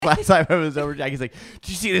Last time I was over, Jackie's like, "Did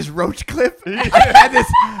you see this roach clip? I've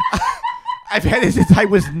had this since I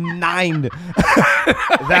was 9."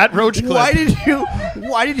 That roach clip. Why did you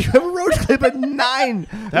have a roach clip at 9?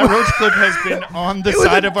 That roach clip has been on the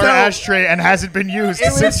side of our ashtray and hasn't been used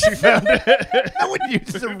since she found it. No one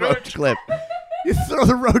uses a roach clip. You throw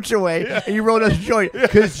the roach away and you roll another joint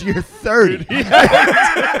because you're 30.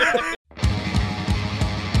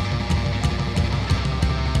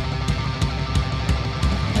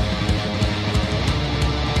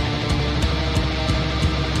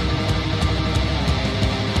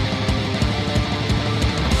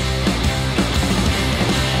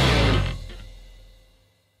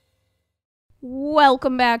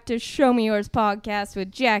 Welcome back to Show Me Yours podcast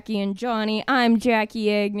with Jackie and Johnny. I'm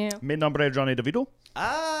Jackie Agnew. Mi nombre es Johnny DeVito.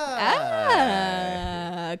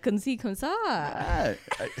 Comme ci, comme ça.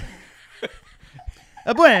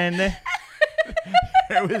 Bueno.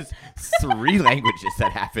 There was 3 languages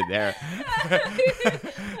that happened there.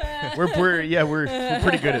 We're pretty good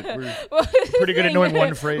at knowing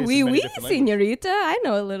one phrase. Oui, in many oui, different languages. señorita. I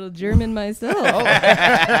know a little German myself.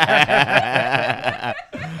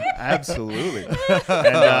 Absolutely.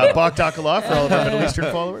 And Bok Dakala for all of our Middle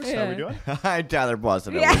Eastern followers. How are we doing? I'm Tyler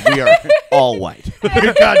Boston. We are all white.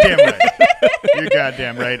 You're goddamn right. You're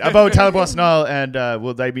goddamn right. About Tyler Bostonal, and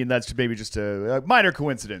that's maybe just a minor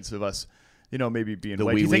coincidence of us, maybe being The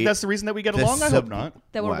white. Do you wee-wee. think that's the reason that we get along? I hope not.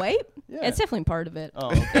 That we're What? white? Yeah. It's definitely part of it.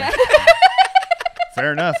 Oh, okay.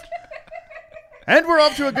 Fair enough. And we're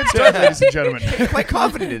off to a good start, ladies and gentlemen. Quite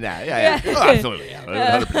confident in that. Yeah. Oh, absolutely. Yeah.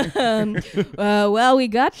 100%. Well, we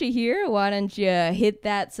got you here. Why don't you hit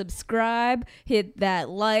that subscribe, hit that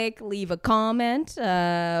like, leave a comment,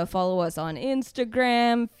 follow us on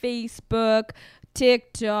Instagram, Facebook,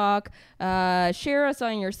 TikTok, share us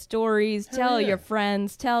on your stories, tell your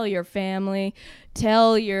friends, tell your family,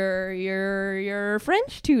 tell your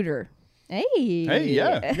French tutor. Hey,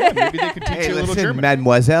 Yeah, maybe they could teach Hey, you a little listen, German.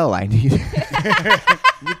 mademoiselle, I need you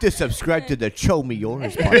to subscribe to the Show Me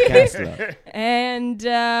Yours podcast. Though. And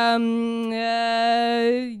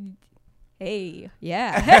hey,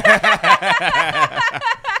 yeah.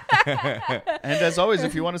 And as always,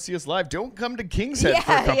 if you want to see us live, don't come to King's Head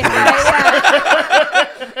for a couple yeah.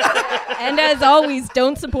 And as always,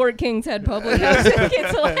 don't support King's Head Public House in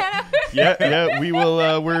Kitsilano. Yeah, we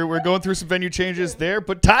will. We're going through some venue changes there,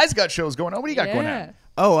 but Ty's got shows going on. What do you got going on?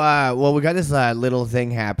 Oh, well, we got this little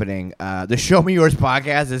thing happening. The Show Me Yours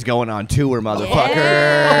podcast is going on tour, motherfuckers.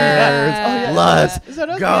 Yeah. Let's Is that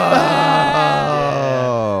us? go.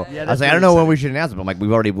 Yeah, I was like, I don't know when we should announce it, but I'm like,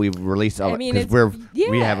 we've released all I mean, because it's-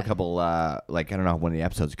 we yeah. have a couple I don't know when the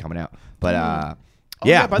episodes are coming out, but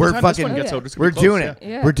Yeah, by the we're time this fucking one gets out, it's gonna we're be close, doing it.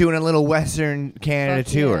 yeah. We're doing a little Western Canada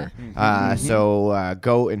Fuck tour. yeah. So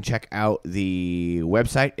go and check out the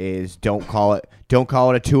website. Is don't call it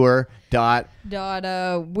a tour.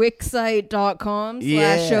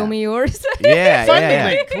 Wixsite.com/show me yours. Yeah, Find yeah.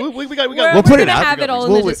 the link. We got. We'll put we're it gonna up. have it all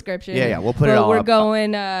in We'll- the description. yeah, we'll put it But all We're up.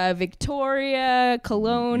 going Victoria,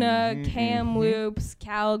 Kelowna, Kamloops,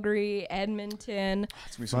 Calgary, Edmonton.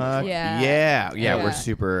 It's gonna be so much fun. Yeah. Yeah. We're Yeah.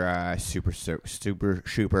 super stoked.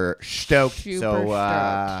 Super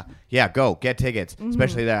So yeah, go get tickets.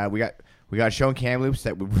 Especially that we got a show in Kamloops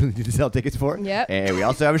that we really need to sell tickets for. Yep. And we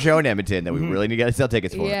also have a show in Edmonton that we really need to sell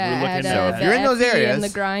tickets for. Yeah, We're looking at, at- if the you're in those FE areas- and the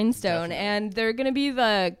Grindstone, and they're going to be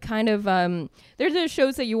the kind of they're the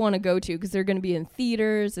shows that you want to go to because they're going to be in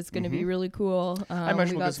theaters. It's going to be really cool. I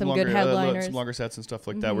imagine we we'll got get some longer, good headliners. some longer sets and stuff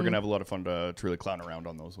like that. We're gonna have a lot of fun to really clown around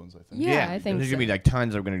on those ones. I think. Yeah, I think there's so. gonna be like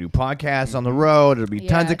tons. We're gonna do podcasts on the road. There'll be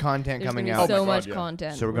tons Yeah, of content There's coming gonna be out. Oh so my much God, yeah.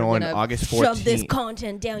 content. So we're going gonna August shove this 14th.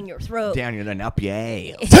 content down your throat. Down your and up your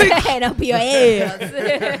ass. and up your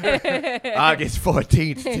ass. August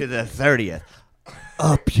 14th to the 30th.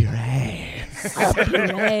 Up your ass. Up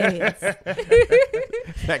your ass.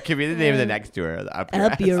 That could be the name of the next tour. Up your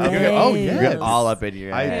Up ass. your Oh, ass. yeah. All up in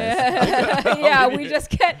your I- ass. Yeah,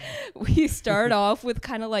 we start off with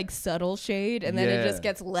kind of like subtle shade, and then it Yeah. just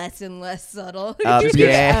gets less and less subtle. Up Just your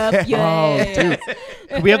up your Oh, ass. dude.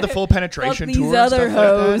 Could we have the full Fuck penetration these tour? and other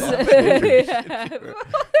stuff like that? hoes.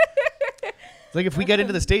 Like if we get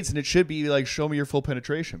into the States, and it should be like, show me your full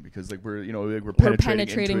penetration, because like we're We're penetrating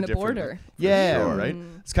penetrating into the a different, border. Yeah, sure. right.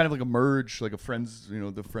 It's kind of like a merge, like a friends,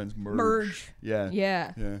 the friends merge. Merge. Yeah.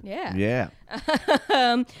 Yeah. Yeah. Yeah.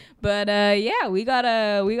 Yeah. But yeah, we got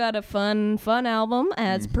a fun album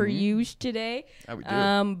as per usual today. Yeah, we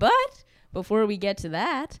do. But before we get to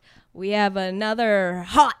that, we have another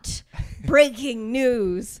hot breaking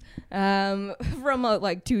news from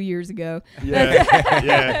like 2 years ago.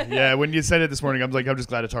 Yeah. When you said it this morning, I'm just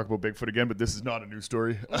glad to talk about Bigfoot again, but this is not a new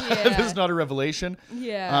story. Yeah. This is not a revelation.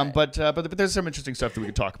 Yeah. But there's some interesting stuff that we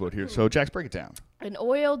could talk about here. So, Jax, break it down. An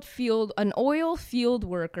oil field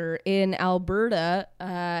worker in Alberta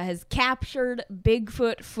has captured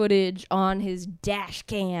Bigfoot footage on his dash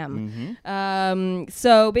cam.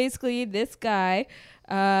 So basically, this guy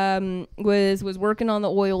was working on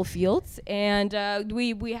the oil fields, and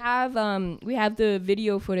we have the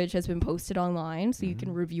video footage has been posted online, so you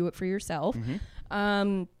can review it for yourself.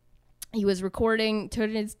 He was recording,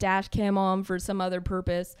 turned his dash cam on for some other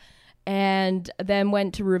purpose, and then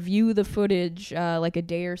went to review the footage like a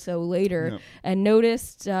day or so later, and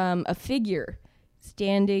noticed a figure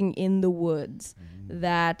standing in the woods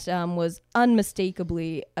that was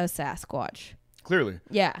unmistakably a Sasquatch. Clearly.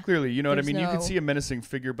 Yeah. Clearly, you know what I mean? You can no- see a menacing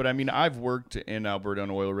figure, but I mean, I've worked in Alberta on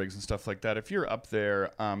oil rigs and stuff like that. If you're up there,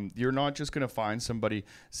 you're not just going to find somebody,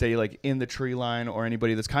 say, like in the tree line or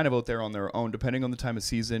anybody that's kind of out there on their own. Depending on the time of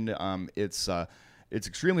season, it's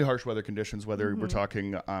extremely harsh weather conditions, whether we're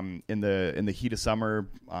talking in the heat of summer,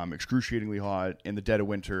 excruciatingly hot, in the dead of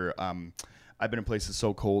winter. I've been in places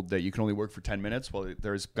so cold that you can only work for 10 minutes while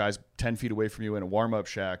there's guys 10 feet away from you in a warm-up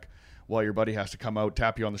shack, while your buddy has to come out,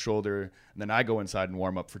 tap you on the shoulder, and then I go inside and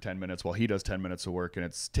warm up for 10 minutes while he does 10 minutes of work, and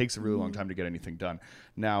it takes a really long time to get anything done.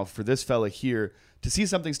 Now, for this fella here, to see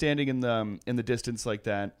something standing in the distance like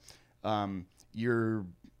that, you're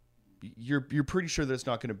pretty sure that it's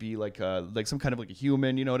not going to be like some kind of like a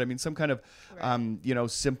human, you know what I mean? Some kind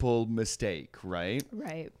of simple mistake, right?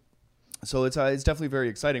 Right. So it's definitely very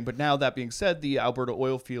exciting. But now that being said, the Alberta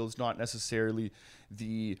oil field is not necessarily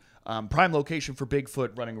the prime location for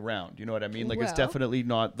Bigfoot running around. You know what I mean? Like, it's Well. definitely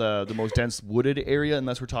not the most dense wooded area,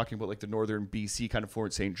 unless we're talking about like the northern BC kind of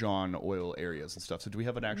Fort St. John oil areas and stuff. So do we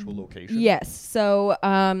have an actual location? Yes. So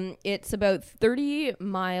it's about 30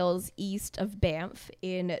 miles east of Banff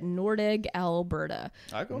in Nordegg, Alberta.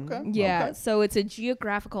 Okay. Yeah, Okay. so it's a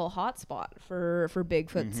geographical hotspot for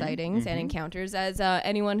Bigfoot sightings and encounters. As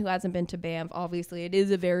anyone who hasn't been to Banff, obviously it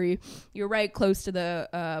is you're right close to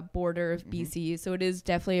the border of BC, so it is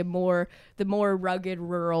definitely the more rugged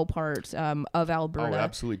rural part of Alberta. Oh,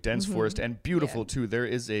 absolutely. Dense forest and beautiful too. There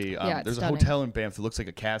is it's there's a stunning. hotel in Banff that looks like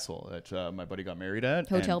a castle that my buddy got married at.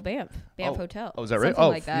 Hotel and- Banff Hotel. Oh, is that right? Something Oh,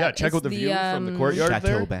 like that. yeah. Check It's out the view from the courtyard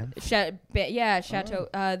Chateau there. Banff. Chateau.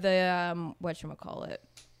 The whatchamacallit?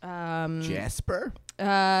 Jasper?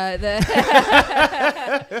 The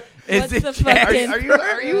Is what's it the Jasper? fucking Are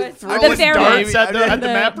you the throwing Fairmont. darts at the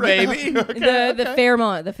map right now? Maybe. the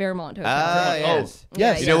Fairmont Hotel. Ah, Yeah. yes.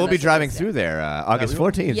 Yeah, You know, we'll be that's driving what through there August we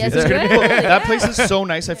will. 14th. Yes, Is we there- will. That place is so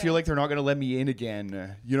nice. I feel like they're not going to let me in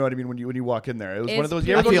again. You know what I mean? When you walk in there, it was one It's of those.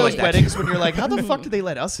 pretty You ever go to I feel those like that weddings when you're like, how the fuck did they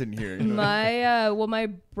let us in here? You know? My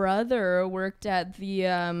brother worked at the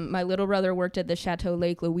my little brother worked at the Chateau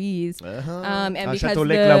Lake Louise, and because Chateau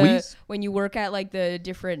Lake Louise? when you work at like the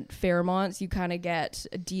different Fairmonts, you kind of get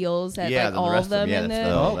deals at Yeah, like then the all rest of them yeah, in that's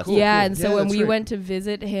the that's cool, yeah, cool. and so Yeah, when that's we right. went to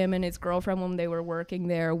visit him and his girlfriend when they were working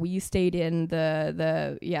there, we stayed in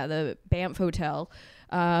the Banff Hotel.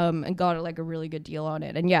 And got like a really good deal on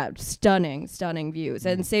it, and stunning views.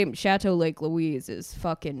 And same Chateau Lake Louise is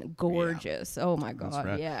fucking gorgeous. Oh my god,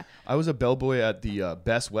 rad. yeah. I was a bellboy at the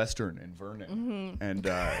Best Western in Vernon, and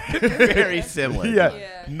Very similar.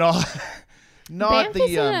 yeah, not Banff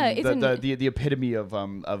isn't the epitome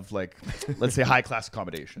of like, let's say, high class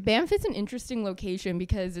accommodation. Banff is an interesting location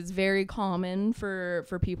because it's very common for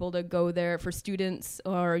people to go there, for students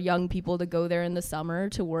or young people to go there in the summer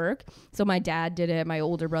to work. So my dad did it, my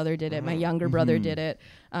older brother did it, my younger brother did it.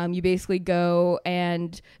 You basically go,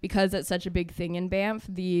 and because it's such a big thing in Banff,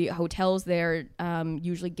 the hotels there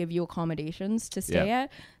usually give you accommodations to stay Yeah.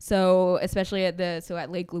 at. So especially at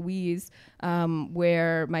Lake Louise,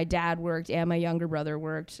 where my dad worked and my younger brother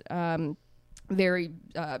worked. Very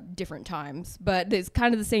different times, but it's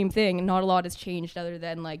kind of the same thing. Not a lot has changed other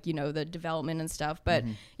than like, the development and stuff. But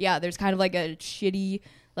there's kind of like a shitty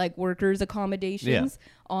like workers accommodations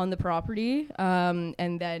on the property. And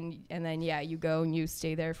then you go and you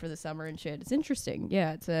stay there for the summer and shit. It's interesting.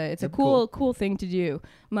 Yeah, it's a cool thing to do.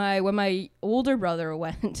 When my older brother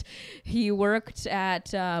went, he worked at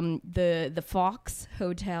the Fox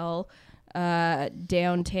Hotel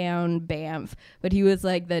downtown Banff, but he was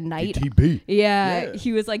like the night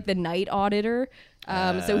he was like the night auditor,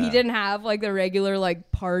 so he didn't have like the regular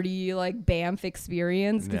like party like Banff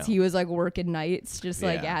experience because he was like working nights just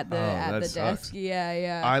like at the that desk. sucks.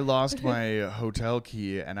 I I lost my hotel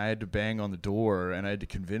key and I had to bang on the door and I had to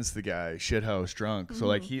convince the guy shithouse drunk. So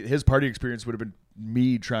like his party experience would have been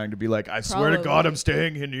me trying to be like, I swear to God, Probably. I'm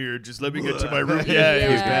staying in here. Just let me get to my room. Yeah,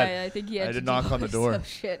 it was bad. I think he had I to did knock do on the some door.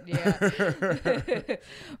 Shit, yeah.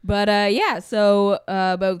 But so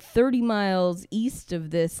about 30 miles east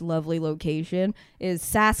of this lovely location is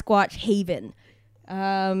Sasquatch Haven.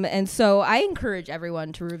 And so I encourage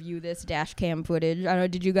everyone to review this dash cam footage. I don't know,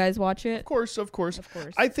 did you guys watch it? Of course. Of course.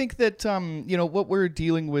 I think that what we're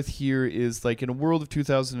dealing with here is like in a world of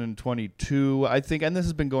 2022. I think, and this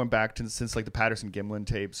has been going back since like the Patterson Gimlin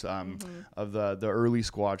tapes of the early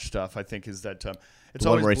Squatch stuff. I think is that it's The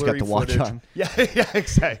one always where he's got blurry the watch footage. on. Yeah,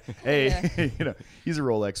 exactly. Hey, he's a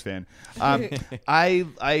Rolex fan. I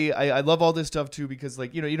love all this stuff too because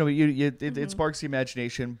like it sparks the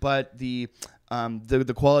imagination, but the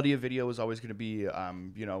quality of video is always going to be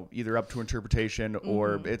either up to interpretation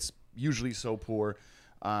or it's usually so poor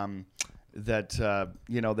that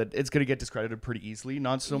that it's going to get discredited pretty easily.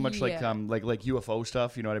 Not so much like UFO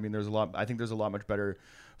stuff. You know what I mean? I think there's a lot much better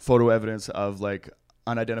photo evidence of like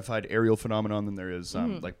unidentified aerial phenomenon than there is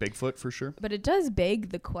like Bigfoot for sure. But it does beg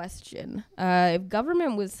the question: if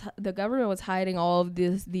the government was hiding all of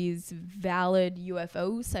these valid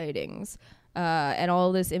UFO sightings and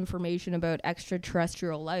all this information about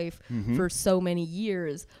extraterrestrial life for so many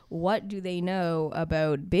years, what do they know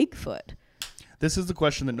about Bigfoot? This is the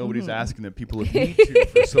question that nobody's asking that people have needed to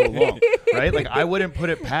for so long, right? Like, I wouldn't put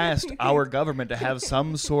it past our government to have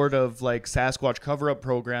some sort of like Sasquatch cover-up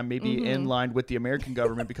program, maybe in line with the American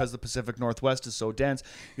government, because the Pacific Northwest is so dense.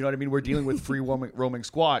 You know what I mean? We're dealing with free roaming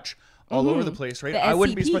Squatch all over the place, right? I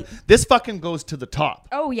wouldn't be surprised. This fucking goes to the top.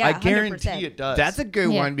 Oh yeah, I guarantee 100%. it does. That's a good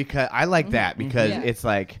one because I like that because Yeah. it's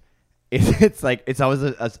like it's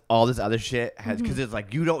always all this other shit has because it's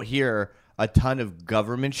like you don't hear a ton of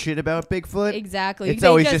government shit about Bigfoot. Exactly. It's They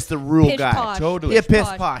always just the rule pish guy. posh, Totally. Yeah, pish piss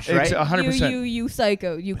posh, right? It's 100%. You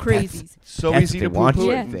psycho, you crazies. So That's easy what to they want poo-poo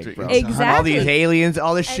you it. to think, bro. Exactly. All these aliens,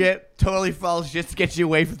 all this shit totally falls just to get you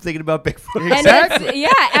away from thinking about Bigfoot. And it's the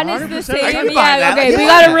 100%. I same. can buy Yeah, that. okay. Yeah. We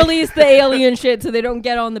gotta release the alien shit so they don't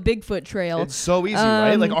get on the Bigfoot trail. It's so easy,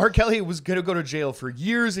 right? Like R. Kelly was going to go to jail for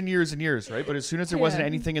years and years and years, right? But as soon as there wasn't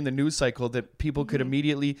anything in the news cycle that people could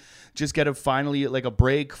immediately just get finally like a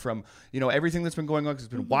break from, everything that's been going on, because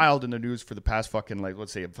it's been wild in the news for the past fucking, like,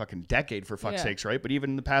 let's say a fucking decade for fuck's sakes, right? But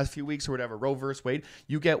even in the past few weeks or whatever, Roe versus Wade,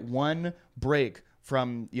 you get one break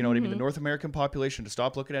from, what I mean, the North American population to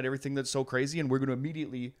stop looking at everything that's so crazy, and we're going to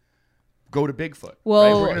immediately go to Bigfoot. Well,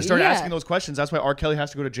 right? We're going to start yeah. asking those questions. That's why R. Kelly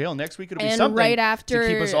has to go to jail next week. It'll be And something right after, to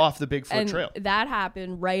keep us off the Bigfoot and trail. that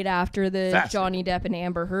happened right after the Fascinating. Johnny Depp and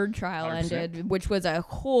Amber Heard trial 100%. ended, which was a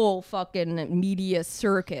whole fucking media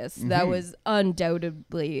circus that was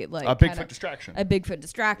undoubtedly like A Bigfoot distraction. A Bigfoot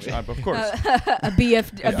distraction. Of course. A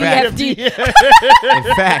BFD.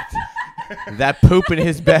 In fact, that poop in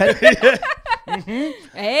his bed,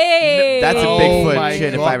 Hey, that's a Oh Bigfoot my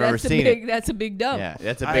shit if God. I've ever seen it. That's a big dump. Yeah,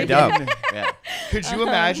 that's a I big dump. mean- Yeah. Could you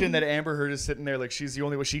imagine that Amber Heard is sitting there like she's the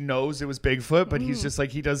only one, she knows it was Bigfoot, but he's just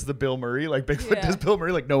like, he does the Bill Murray, like Bigfoot Yeah. does Bill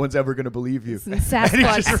Murray, like no one's ever going to believe you. Some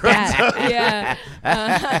Sasquatch just runs scat. Yeah.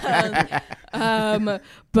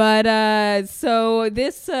 But so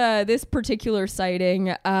this particular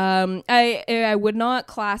sighting, I would not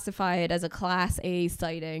classify it as a Class A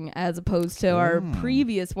sighting as opposed to our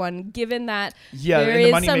previous one, given that Yeah, there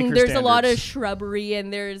in the is Moneymaker there's a lot of standards. shrubbery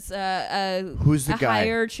and there's Who's the a guy?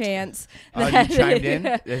 higher chance. You chimed in?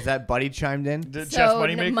 Is that Buddy chimed in? Did So Jeff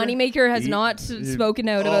Moneymaker? Moneymaker has not spoken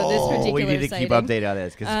out about this particular we need to sighting. keep updated on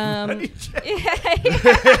this because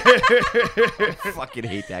I fucking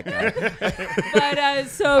hate that guy. But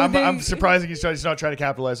so I'm surprised he's not trying to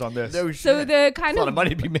capitalize on this. No shit. so the kind a lot of of money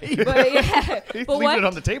to be made. but yeah, He's but leaving what it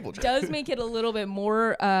on the table, Jeff. does make it a little bit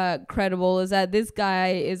more credible is that this guy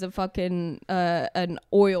is a fucking an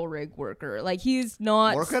oil rig worker. Like he's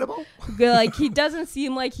not More credible? Like he doesn't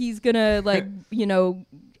seem like he's gonna like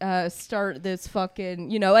start this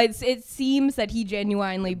fucking it seems that he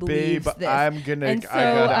genuinely believes Babe, this. I'm gonna. And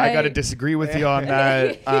I gotta disagree with you on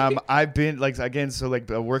that. I've been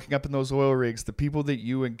working up in those oil rigs. The people that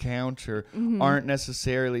you encounter aren't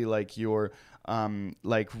necessarily like your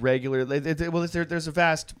like regular. There's a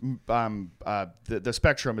vast. The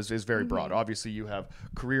spectrum is very broad. Obviously, you have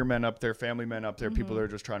career men up there, family men up there, people that are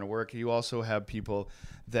just trying to work. You also have people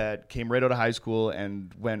that came right out of high school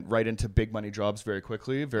and went right into big money jobs very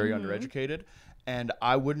quickly, very undereducated. And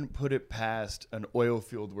I wouldn't put it past an oil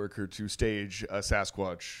field worker to stage a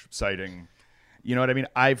Sasquatch sighting. You know what I mean?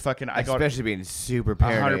 I got Especially being super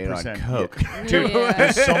paranoid on 100%. coke. Yeah. Dude, Yeah.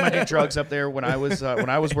 there's so many drugs up there. When I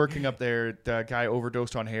was working up there, the guy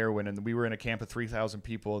overdosed on heroin, and we were in a camp of 3,000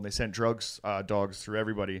 people, and they sent dogs through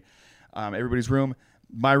everybody's room.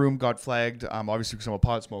 my room got flagged, obviously because I'm a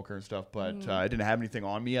pot smoker and stuff, but I didn't have anything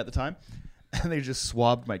on me at the time. And they just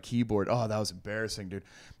swabbed my keyboard. Oh, that was embarrassing, dude.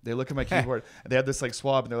 They look at my keyboard, and they had this like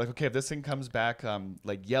swab, and they're like, okay, if this thing comes back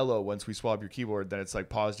like yellow once we swab your keyboard, then it's like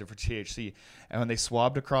positive for THC. And when they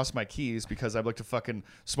swabbed across my keys, because I like to fucking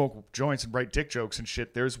smoke joints and write dick jokes and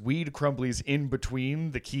shit, there's weed crumblies in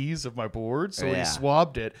between the keys of my board. So when he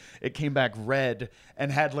swabbed it, it came back red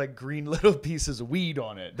and had like green little pieces of weed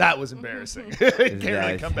on it. That was embarrassing. Can't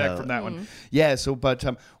really come back from that one. Yeah. So, but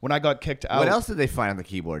when I got kicked out, What else did they find on the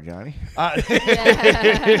keyboard, Johnny?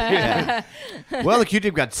 Yeah. Well, the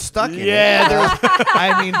Q-tip got stuck in it. yeah, there was,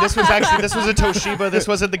 I mean, this was a Toshiba. This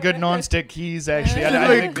wasn't the good non-stick keys, actually. I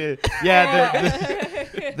think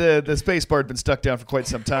the space bar had been stuck down for quite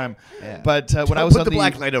some time. Yeah. But when I was Put on the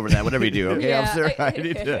black light over that, whatever you do, okay, Yeah. officer? I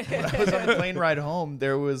need to. when I was on the plane ride home,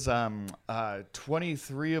 there was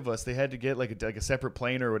 23 of us. They had to get like a separate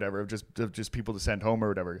plane or whatever, of just people to send home or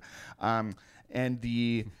whatever. And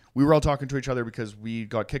we were all talking to each other because we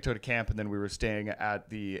got kicked out of camp, and then we were staying at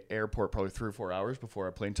the airport probably 3 or 4 hours before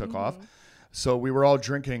our plane took off. So we were all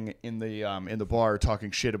drinking in the bar,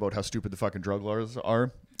 talking shit about how stupid the fucking drug laws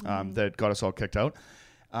are that got us all kicked out.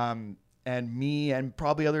 And me and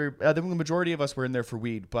probably I think the majority of us were in there for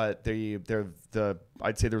weed, but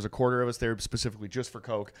I'd say there was a quarter of us there specifically just for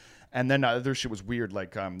coke, and then other shit was weird,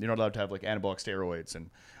 like you're not allowed to have like anabolic steroids and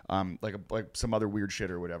like some other weird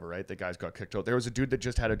shit or whatever, right? The guys got kicked out. There was a dude that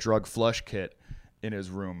just had a drug flush kit in his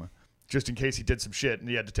room, just in case he did some shit and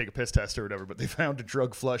he had to take a piss test or whatever. But they found a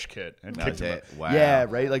drug flush kit and kicked him out. Wow. Yeah,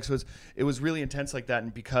 right. Like so, it was really intense like that,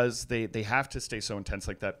 and because they have to stay so intense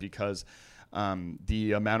like that because.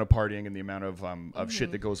 The amount of partying and the amount of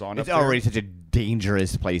shit that goes on. It's up there. already such a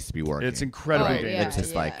dangerous place to be working. It's incredibly Oh, dangerous. It's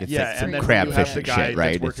just like it's Yeah, like some and then crab you have the fishing guy shit,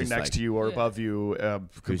 right? that's working It's just next like, to you or Yeah. above you, who's all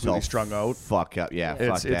completely strung out. Fuck up, yeah.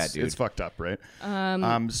 Fuck that, dude. It's fucked up, right?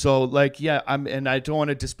 So like, yeah, and I don't want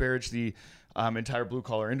to disparage the entire blue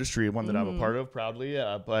collar industry, one that I'm a part of proudly.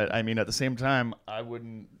 But I mean, at the same time, I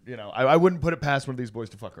wouldn't, I wouldn't put it past one of these boys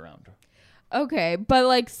to fuck around. Okay, but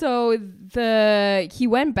like, so he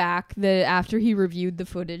went back after he reviewed the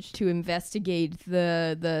footage to investigate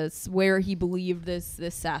the where he believed this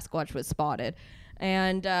Sasquatch was spotted,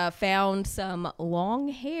 and found some long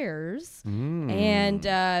hairs, and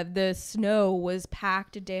the snow was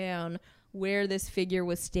packed down where this figure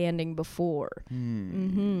was standing before.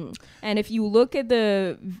 And if you look at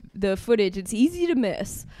the footage, it's easy to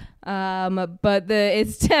miss. But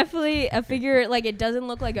it's definitely a figure, like it doesn't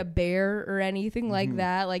look like a bear or anything like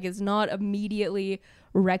that. Like it's not immediately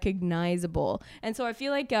recognizable. And so I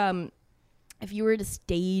feel like if you were to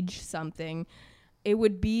stage something, it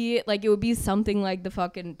would be something like the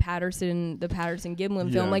fucking Patterson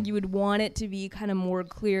Gimlin film. Like you would want it to be kind of more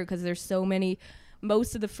clear because there's so many.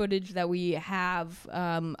 Most of the footage that we have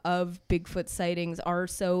of Bigfoot sightings are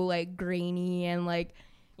so like grainy and like,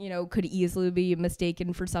 could easily be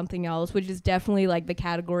mistaken for something else, which is definitely like the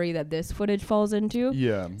category that this footage falls into.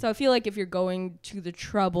 Yeah. So I feel like if you're going to the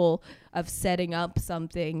trouble of setting up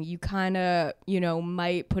something, you kind of,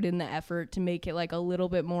 might put in the effort to make it like a little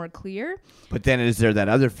bit more clear. But then is there that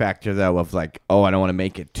other factor though of like, oh, I don't want to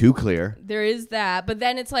make it too clear? There is that, but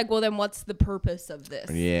then it's like, well, then what's the purpose of this?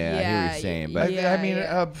 Yeah, I hear what you're saying,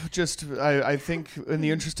 but I think in the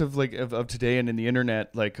interest of like of today and in the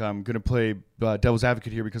internet, like I'm gonna play devil's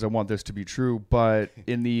advocate here because I want this to be true. But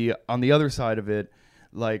on the other side of it,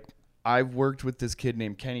 like I've worked with this kid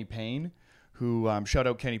named Kenny Payne. Who shout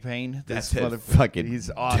out Kenny Payne? That's fucking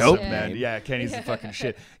he's awesome, dope, man. man. Yeah, Kenny's the fucking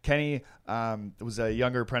shit. Kenny was a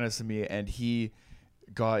younger apprentice than me, and he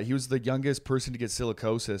was the youngest person to get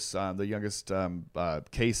silicosis, the youngest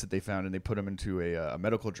case that they found, and they put him into a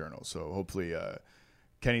medical journal. So hopefully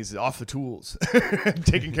Kenny's off the tools,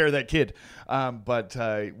 taking care of that kid. But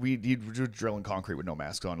he was drilling concrete with no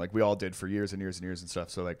masks on, like we all did for years and years and years and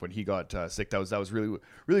stuff. So like when he got sick, that was really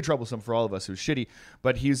really troublesome for all of us. It was shitty.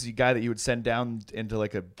 But he's the guy that you would send down into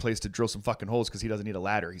like a place to drill some fucking holes because he doesn't need a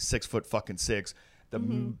ladder. He's 6'6", the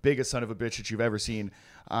biggest son of a bitch that you've ever seen.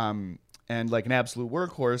 And like an absolute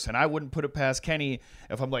workhorse. And I wouldn't put it past Kenny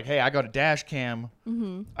if I'm like, hey, I got a dash cam.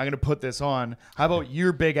 I'm going to put this on. How about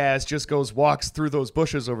your big ass just walks through those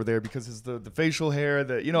bushes over there because it's the facial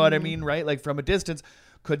hair, you know what I mean, right? Like from a distance,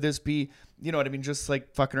 could this be, you know what I mean? Just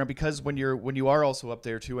like fucking around because when you are also up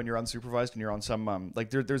there too and you're unsupervised and you're on some,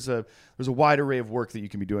 like there's a wide array of work that you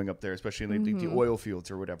can be doing up there, especially in the oil fields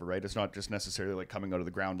or whatever, right? It's not just necessarily like coming out of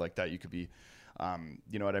the ground like that. You could be,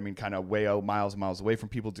 you know what I mean, kind of way out miles and miles away from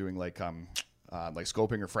people doing like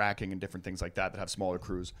scoping or fracking and different things like that have smaller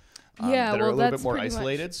crews that are a little bit more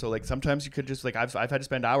isolated. So like sometimes you could just like I've had to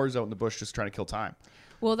spend hours out in the bush just trying to kill time.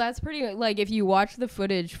 Well, that's pretty like if you watch the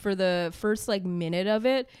footage for the first like minute of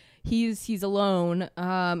it, he's alone,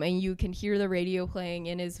 and you can hear the radio playing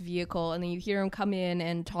in his vehicle, and then you hear him come in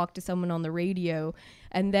and talk to someone on the radio,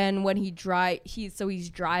 and then when he's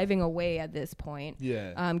driving away at this point.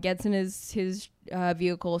 Yeah. Gets in his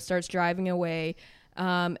vehicle, starts driving away.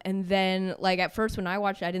 And then like at first when I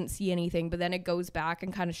watched it, I didn't see anything, but then it goes back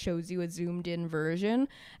and kind of shows you a zoomed in version,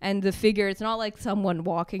 and the figure, it's not like someone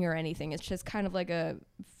walking or anything, it's just kind of like a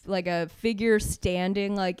figure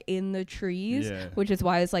standing like in the trees, which is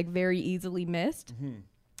why it's like very easily missed.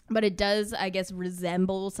 But it does, I guess,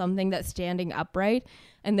 resemble something that's standing upright.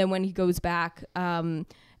 And then when he goes back and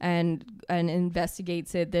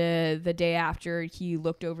investigates it the day after he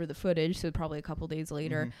looked over the footage, so probably a couple days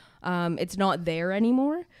later, it's not there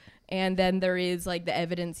anymore. And then there is like the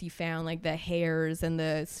evidence he found, like the hairs and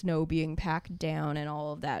the snow being packed down and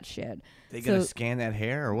all of that shit. They gonna scan that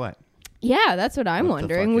hair or what? Yeah, that's what I'm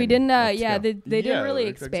wondering. We didn't, they didn't really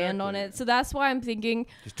that's expand on exactly. it. So that's why I'm thinking.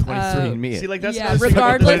 Just 23andMe. See, like that's Yeah, another thing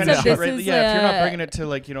regardless with of shit, this right? is, if you're not bringing it to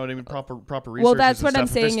like, you know what I mean, proper research. Well, that's what I'm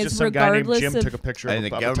stuff, if it's saying just is some guy named regardless Jim of- took a picture And of the a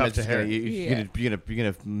tuft government's of hair. you're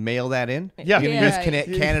gonna mail that in? Yeah. You're Yeah. gonna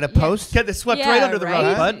use Canada Post? Get this swept Yeah, right under the right?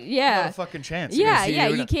 rug, bud. Yeah. Not a fucking chance. Yeah, See, yeah,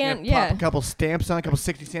 you're you gonna can't, pop a couple stamps on, a couple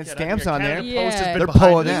 60-cent Get out stamps here. on there. Canada Post has Yeah. been They're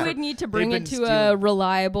behind pulling this. that. You would need to bring They've it been to a stealing.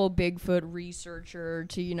 reliable Bigfoot researcher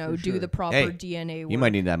to, you know, do sure. the proper Hey, DNA work. You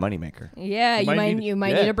might need that moneymaker. Yeah, you might need-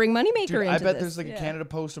 need to bring Moneymaker Dude, into I bet this. there's like a Canada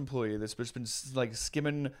Post employee that's just been like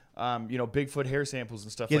skimming, you know, Bigfoot hair samples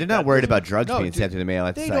and stuff. Yeah, like they're not that. world about drugs No, being dude, sent to the mail.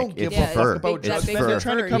 It's They like don't give it's a fuck fur. about It's drugs. big Man, they're fur.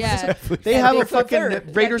 trying to come. Yeah. They have a Bigfoot fucking fur.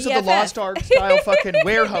 Raiders of the BFF. Lost Ark style fucking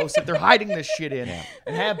warehouse that they're hiding this shit in,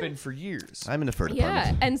 and have been for years. I'm in the fur Yeah,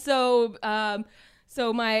 department. and so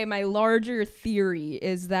so my larger theory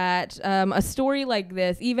is that a story like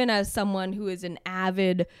this, even as someone who is an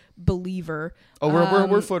avid believer, Oh,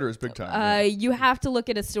 we're footers big time. you have to look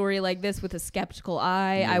at a story like this with a skeptical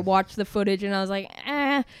eye. I watched the footage and I was like,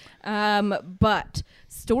 but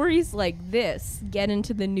stories like this get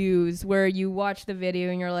into the news where you watch the video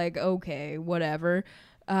and you're like, okay, whatever.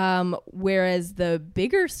 Whereas the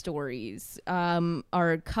bigger stories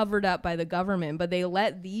are covered up by the government, but they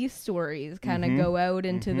let these stories kind of go out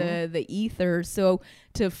into the ether. So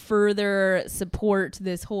to further support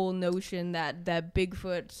this whole notion that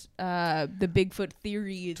Bigfoot, the Bigfoot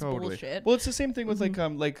theory is bullshit. Well, it's the same thing with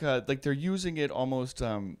like they're using it almost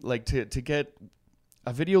like to get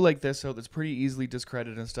a video like this out that's pretty easily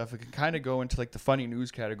discredited and stuff. It can kind of go into like the funny news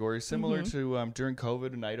category, similar to during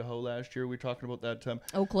COVID in Idaho last year. We were talking about that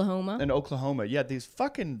Oklahoma. in Oklahoma. Yeah, the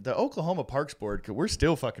Oklahoma Parks Board. We're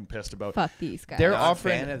still fucking pissed about. Fuck these guys. They're Not a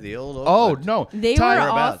offering. fan of the old Oh Oakland. no, They Ty, were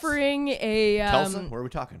whereabouts? offering a Tulsa? Where are we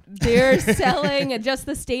talking? they're selling just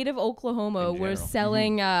the state of Oklahoma In was general.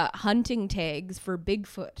 selling hunting tags for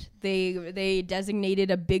Bigfoot. They designated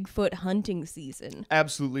a Bigfoot hunting season.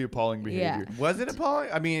 absolutely appalling behavior. Yeah. Was it appalling?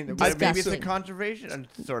 I mean, maybe it's a conservation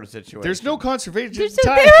sort of situation. There's no conservation. There's-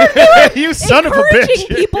 Ty, you son of a Encouraging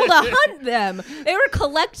bitch. people to hunt them. They were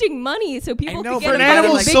collecting money so people know, could for get an a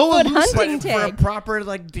animal fucking so Bigfoot elusive. hunting But for a tag. proper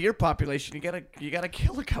like deer population, you gotta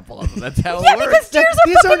kill a couple of them. That's how Yeah, it because works. deers are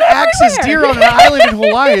These fucking aren't axis everywhere. deer on an island in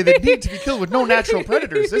Hawaii that need to be killed with no natural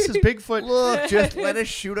predators. This is Bigfoot. Look, just let us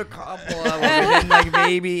shoot a couple of them, and then like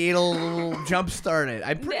maybe it'll jumpstart it.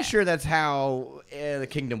 I'm pretty sure that's how the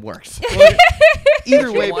kingdom works.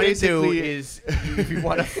 Either What way, you want to do basically, is if you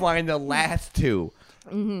want to find the last two,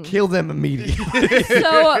 kill them immediately.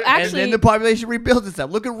 So and actually, then the population rebuilds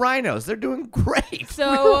itself. Look at rhinos; they're doing great.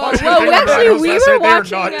 so watching well, Big actually, Rhinos. we I said were they're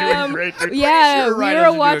watching. not doing great. They're Yeah, sure we rhinos are were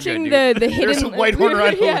doing watching good, the hidden. There's some white horn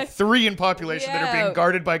rhino yeah. 3 in population that are Yeah. being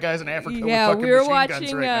guarded by guys in Africa Yeah, with fucking we were machine guns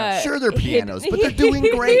watching. right now. Sure, they're hidden- pianos, but they're doing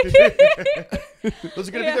great. Those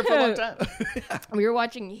are going to be there for a long time. We were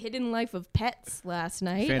watching Hidden Life of Pets last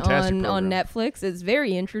night Fantastic on program. Netflix. It's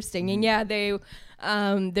very interesting, and yeah, they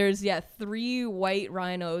there's 3 white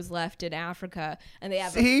rhinos left in Africa, and they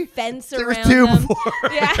have See? a fence There was around 2 them. before.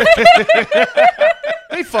 Yeah,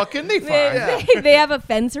 They fine. they have a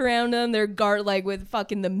fence around them. They're like with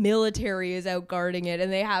fucking the military is out guarding it,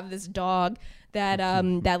 and they have this dog that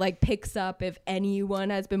that like picks up if anyone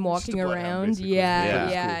has been walking a bloodhound, around. basically. Yeah, Yeah.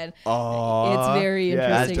 yeah. and Oh, it's very yeah, that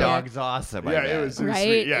interesting. yeah. dog's awesome. I Yeah, bet. it was Right?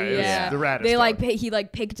 sweet. Yeah, it was the raddest They like dog. he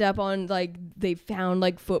like picked up on like they found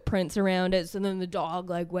like footprints around it. So then the dog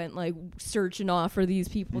like went like searching off for these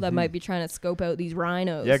people that might be trying to scope out these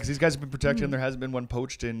rhinos. Yeah, because these guys have been protected, and there hasn't been one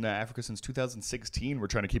poached in Africa since 2016. We're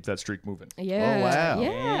trying to keep that streak moving. Yeah. Oh,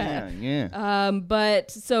 wow. Yeah.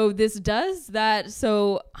 But so this does that.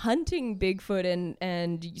 So hunting Bigfoot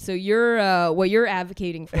and so you're what you're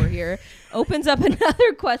advocating for here opens up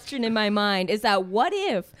another question in my mind. Is that what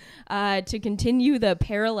if to continue the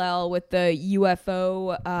parallel with the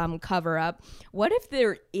UFO cover up? What if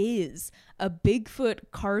there is a Bigfoot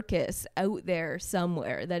carcass out there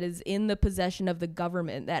somewhere that is in the possession of the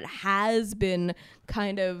government that has been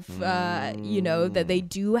kind of, that they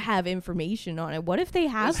do have information on it? What if they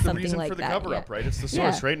have That's the something reason like for the that? cover up, right? It's the Yeah.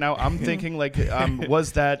 source, right? Now I'm thinking like,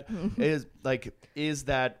 is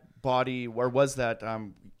that body or was that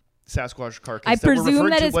Sasquatch carcass? I that we're presume referring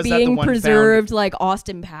that to, it's was that the being one found- preserved like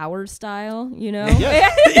Austin Powers style, you know? Yeah.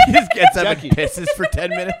 He just gets up Jackie. and pisses for 10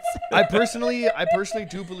 minutes. I personally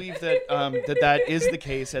do believe that that is the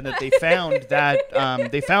case, and that they found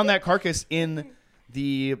that carcass in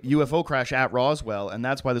the UFO crash at Roswell, and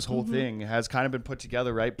that's why this whole thing has kind of been put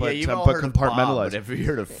together, right? But you've all but heard of Bob, compartmentalized. but have you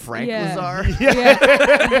heard of Frank Yeah. Lazar?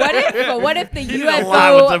 Yeah. What if the He did a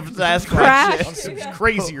lot with UFO the Sasquatch crashed? shit. Some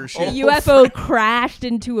crazier The shit. UFO crashed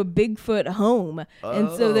into a Bigfoot home, and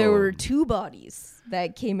so there Oh. were two bodies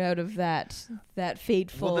that came out of that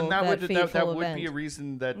fateful Well, then that would event. be a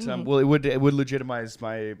reason that it would legitimize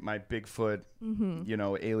my Bigfoot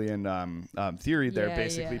alien theory there, Yeah,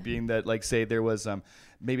 basically yeah. being that, like, say there was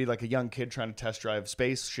maybe like a young kid trying to test drive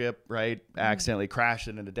spaceship, right? Accidentally crashed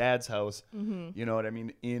it into dad's house. You know what I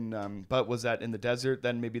mean? But was that in the desert?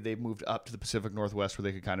 Then maybe they moved up to the Pacific Northwest where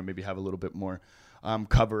they could kind of maybe have a little bit more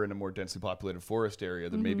cover in a more densely populated forest area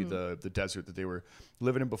than maybe the desert that they were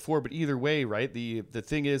living in before. But either way, right? The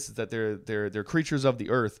thing is that they're creatures of the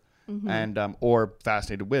earth. And or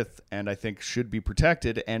fascinated with, and I think should be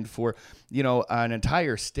protected. And for an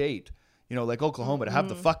entire state, like Oklahoma, to have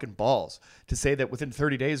the fucking balls to say that within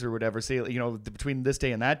 30 days or whatever, say between this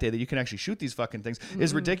day and that day, that you can actually shoot these fucking things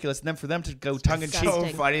is ridiculous. And then for them to go tongue in cheek, So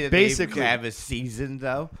Disgusting. funny that Basically. they have a season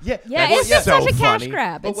though. Yeah, That's it's just so such a cash funny.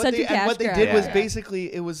 grab. But It's what such they a cash what they grab. did was Yeah.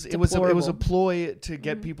 basically it was a Deplorable. ploy to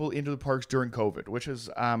get people into the parks during COVID, which is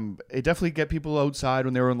it definitely get people outside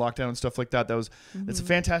when they were in lockdown and stuff like that. That's a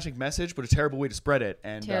fantastic message, but a terrible way to spread it.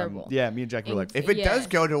 And Terrible. me and Jackie were like, If it Yeah. does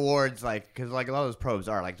go towards like, because like a lot of those probes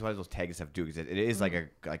are like, a lot of those tags have to do, because it is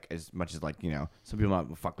like as much as like some people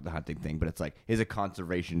might fuck with the hunting thing, but it's like is a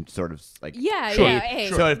conservation sort of like Yeah, Sure. yeah. Hey,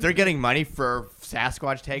 So if they're getting money for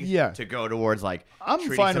Sasquatch tags Yeah. to go towards like I'm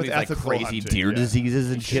treating fine some with of these, like ethical crazy hunting, deer yeah.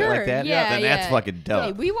 diseases and shit sure, like that, yeah, then that's fucking dope.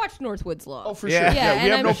 Hey, we watched Northwoods Law. oh, for Yeah. sure. Yeah, we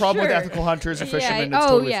and have no I'm problem with sure- ethical hunters or fishermen. Yeah. It's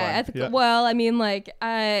totally yeah, fine. ethical. Yeah. Well, I mean, like,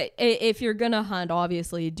 if you're gonna hunt,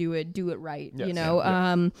 obviously do it right. Yes, You know.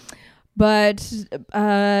 yeah. But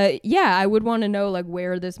I would want to know like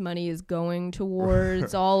where this money is going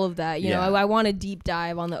towards, all of that. You Yeah. know, I want a deep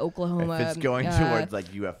dive on the Oklahoma. If it's going towards like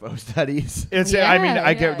UFO studies It's Yeah, I mean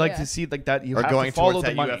I get yeah, like yeah. to see like that you or have going to follow towards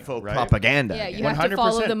the that money, UFO right? propaganda, yeah, you have to 100%,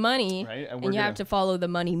 follow the money, right? And and, we're you have gonna- to follow the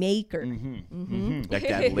money maker. like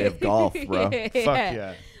that live golf, bro. Fuck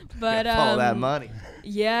yeah. But Follow that money.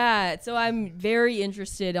 yeah, so I'm very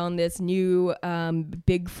interested on this new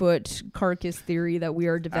Bigfoot carcass theory that we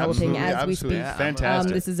are developing as we speak. Yeah,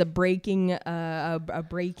 Fantastic. This is a breaking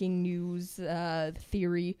news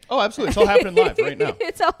theory. Oh, absolutely. It's all happening live right now.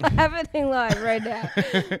 It's all happening live right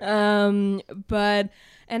now.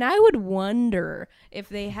 And I would wonder if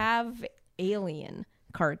they have alien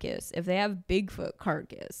carcass, if they have Bigfoot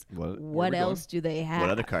carcass, what else do they have? What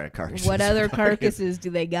other carcasses? What other carcasses do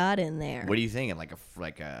they got in there? What are you thinking? Like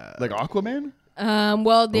Like Aquaman?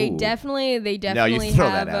 Well, they Ooh. definitely No, you throw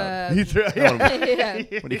have. that out. Yeah.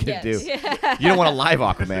 What are you gonna Yes. do? Yeah. You don't want a live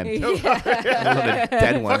Aquaman. You want a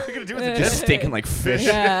dead one. What are we gonna do with it? Just stinking like fish.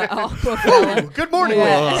 Yeah, Aquafella. Good morning,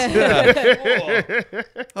 Yeah.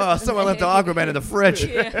 Oh, someone left the Aquaman in the fridge.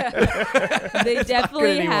 They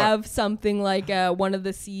definitely anymore. have something like one of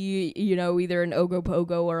the sea, either an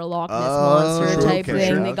Ogopogo or a Loch Ness Oh, monster sure, type okay,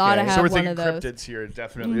 thing. sure, They gotta okay. have So we're one thinking of those. cryptids here,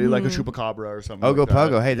 definitely like a chupacabra or something. Ogo like that.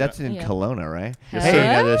 Pogo. Hey, that's in Yeah. Kelowna, right? Just Hey. so you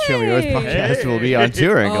know, the Show Me Yours podcast will be on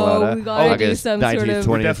tour in Oh, Kelowna. we gotta do August some sort 19th, of- 20th,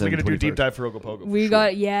 We're definitely and gonna do a deep 21st. dive for Ogo Pogo.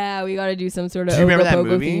 We gotta do some sort of Do you remember that Ogopogo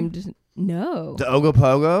movie? themed. No. The Ogo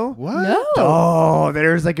Pogo? What? No. Oh,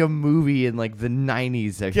 there's like a movie in like the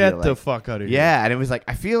 90s. I feel Get like. the fuck out of here. Yeah, and it was like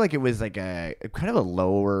I feel like it was like a kind of a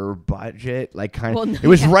lower budget, like kind Well, of. no, It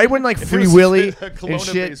was yeah. right when like If it Free was Willy a and Kelowna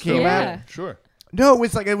shit based came film, Yeah. out. Sure. No, it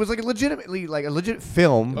was like a legitimately like a legit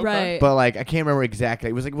film. Okay. Right. But like I can't remember exactly.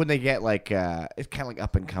 It was like when they get like it's kind of like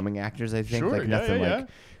up and coming actors. I think Sure, like yeah, nothing yeah, like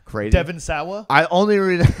crazy. Devin Sawa. I only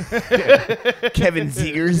read Kevin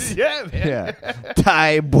Zegers. Yeah, man. Yeah.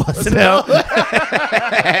 Ty Boissonneau.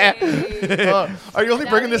 Are you only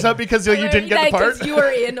bringing this up because you didn't get the part? You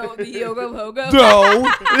were in the Ogopogo. No.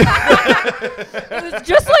 It was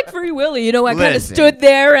just like Free Willy. You know, I kind of Listen. stood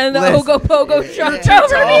there and the Listen. Ogopogo jumped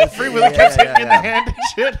over me. Free Willy kept hitting you in the hand and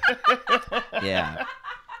shit. Yeah.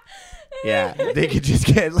 Yeah, they could just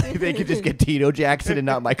get Tito Jackson and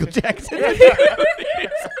not Michael Jackson.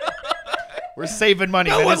 We're saving money.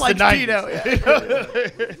 No man. one It's likes the 90s.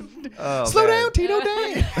 Tito. Oh, Slow man. down, Tito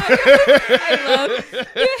Day. I love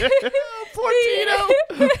Poor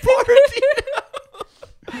Tito. Poor Tito.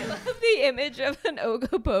 I love the image of an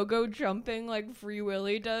Ogopogo jumping like Free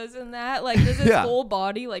Willy does in that. Like, does his Yeah. whole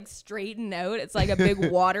body like straighten out? It's like a big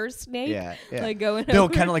water snake. Yeah, yeah. Like going No,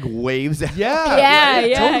 over. kind of like waves.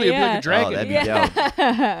 Yeah, Totally. It'd be yeah. like a dragon. Oh, that'd be Yeah.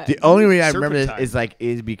 dope. The only reason I remember this Serpentine.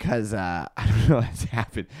 is because I don't know what's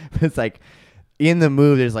happened. But it's like in the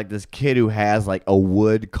movie, there's like this kid who has like a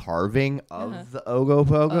wood carving of the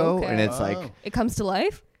Ogopogo, Okay. and it's like It comes to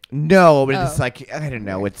life? no, but it's Oh. like I don't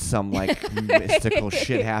know, it's some like mystical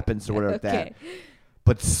shit happens or whatever like that. Okay.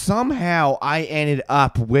 But somehow I ended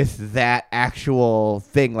up with that actual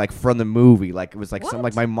thing, like from the movie. Like it was like some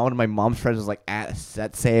What? like one of my mom's friends was like at a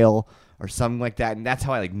set sale or something like that, and that's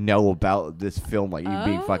how I like know about this film like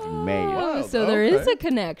being fucking made. Oh, Wow, so there is okay. a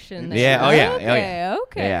connection there. Yeah, oh, yeah, oh, Okay, yeah.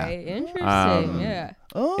 okay. Yeah. Interesting, yeah.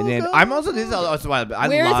 Oh, And then God. I'm also this is also why I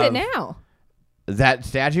Where is love it now? that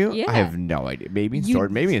statue. Yeah. I have no idea. Maybe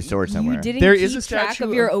in storage somewhere. You didn't There keep is a track statue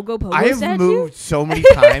of your of- Ogopogo I have statue? moved so many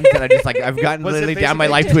times that I just like I've gotten Was it literally down my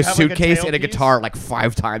life basically to a have, like, a suitcase and a tailpiece? guitar like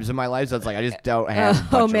 5 times in my life. So it's like I just don't have. a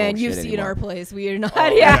bunch Oh of man, old you've shit seen anymore. our place. We are not. Oh,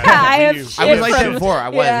 yeah, yeah. I have I shit I was like from, that before. I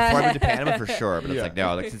was yeah. before I went to Panama for sure. But it's Yeah. like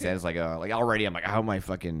no, like since then it's like already I'm like how am I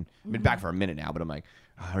fucking I've been back for a minute now, but I'm like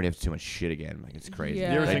I already have too much shit again. I'm like it's crazy. Yeah.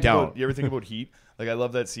 You ever I think don't. about Heat? Like I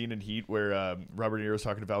love that scene in Heat where Robert De Niro's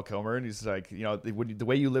talking to Val Kilmer and he's like, you know, the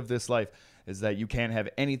way you live this life is that you can't have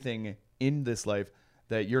anything in this life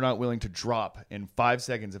that you're not willing to drop in 5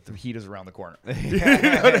 seconds if the heat is around the corner. You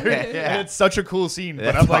know what I mean? And it's such a cool scene, but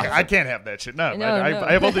That's I'm like, awesome. I can't have that shit. No, No, I no.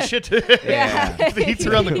 have all the shit. Yeah. The heat's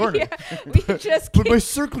around the corner. Yeah. We just But my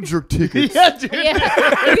circle jerk tickets. Yeah, dude.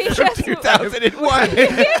 yeah. We just 2001.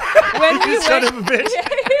 when we Son went of a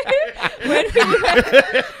bitch. when we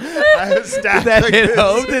went I was stabbed Did that like hit this.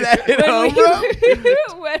 home? Did that hit home,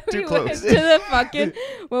 bro? when we Too went close. to the fucking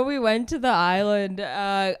when we went to the island,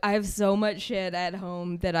 I have so much shit at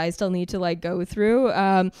home that I still need to like go through.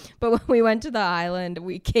 But when we went to the island,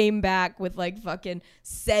 we came back with like fucking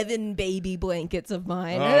 7 baby blankets of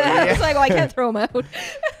mine. Oh, And I yeah. was like, well, I can't throw them out.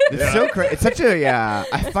 It's so crazy. It's such a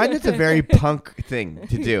I find it's a very punk thing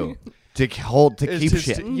to do. To It's keep just-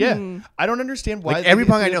 shit. Yeah, I don't understand why. Like every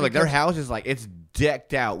punk I it know, like their becomes- house is like it's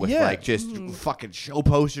decked out with Yeah. like just fucking show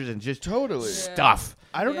posters and just Totally. stuff.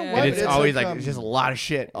 I don't know Yeah. why. And but it's always like it's just a lot of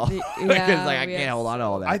shit. Because yeah, like I we can't have hold on to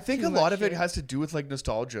all that. I think Too a lot much of it shit. has to do with like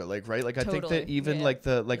nostalgia, like right. Like I think Totally, that even yeah.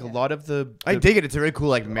 like a lot of the. I dig it. It's a very cool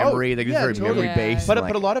like memory. Like it's yeah, very totally. memory Yeah. based. But and,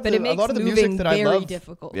 but a like, lot of But the it makes a lot of the moving music that I very love.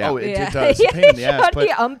 difficult. Yeah. Oh, it does. It's a pain in the ass, Shawty but-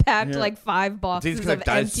 unpacked Yeah. like 5 boxes because I've of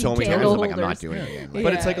done it empty so many times. candle I'm like I'm not holders. doing it again. But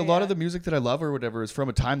Like, it's like a lot yeah. of the music that I love or whatever is from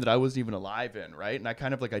a time that I wasn't even alive in, right? And I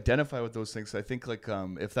kind of like identify with those things. I think like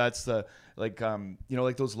if that's the like you know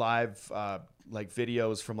like those live like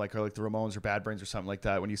videos from like the Ramones or Bad Brains or something like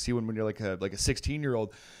that. When you see when you're like a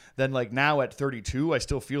 16-year-old, then like now at 32, I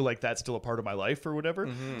still feel like that's still a part of my life or whatever.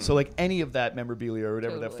 So like any of that memorabilia or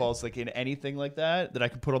whatever that Totally. falls like in anything like that I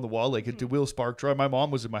can put on the wall, like it will spark joy. My mom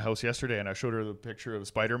was in my house yesterday and I showed her the picture of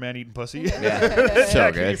Spider-Man eating pussy. Yeah.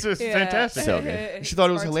 So good. It's just fantastic. So good. And she thought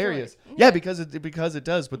it was Sparks hilarious. joy. Yeah, because it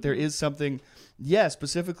does. But there is something,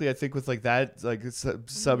 specifically I think with like that like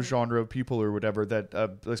subgenre of people or whatever that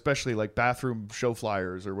especially like bathroom show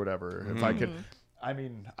flyers or whatever. If I could, I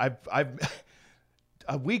mean, I've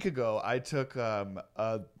a week ago I took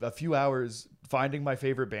a few hours finding my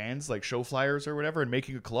favorite bands like show flyers or whatever and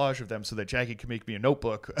making a collage of them so that Jackie can make me a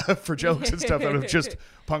notebook for jokes and stuff out of just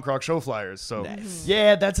punk rock show flyers. So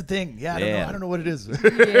yeah, that's a thing. Yeah, I don't know what it is.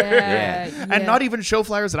 Yeah. And not even show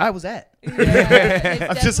flyers that I was at. Yeah,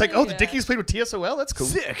 I'm just like, oh, the definitely, Dickies played with TSOL? That's cool.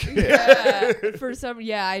 sick. yeah. For some,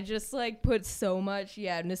 I just like put so much,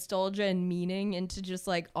 nostalgia and meaning into just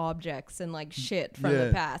like objects and like shit from Yeah.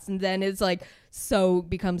 the past, and then it's like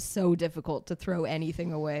becomes so difficult to throw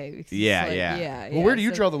anything away. It's Yeah, like, yeah. Well, where do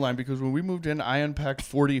you draw the line? Because when we moved in, I unpacked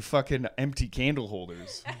 40 fucking empty candle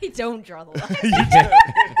holders. I don't draw the line.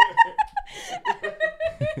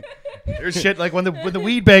 There's shit like when the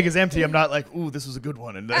weed bag is empty, I'm not like, ooh, this was a good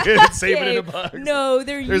one, and save it in a box. No,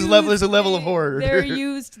 There's a level of horror. They're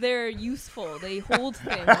useful. They hold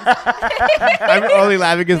things. I'm only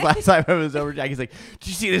laughing because last time I was over, Jackie's like, "Did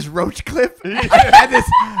you see this roach clip? I've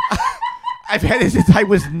had this since I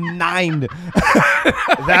was 9."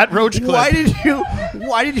 That roach clip. Why did you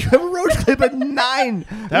have a roach clip at 9?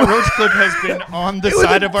 That roach clip has been on the was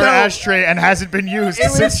side a of our dope- ashtray and hasn't been used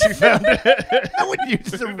since she found it. I wouldn't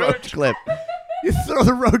use a roach clip. You throw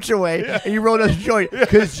the roach away and you roll another joint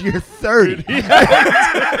because you're 30.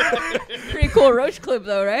 Pretty cool roach clip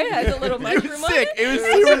though, right? Has a little It mushroom was on sick. it. It was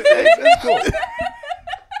super sick. That's cool.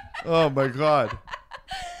 Oh my god.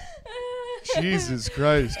 Jesus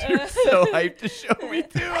Christ. You're so hyped to show me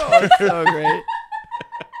too. Oh, it's so great.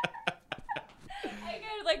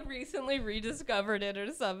 I like recently rediscovered it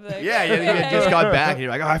or something. Yeah, you just got back and you're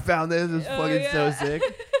like, "Oh, I found this. It's Oh, fucking so yeah. sick."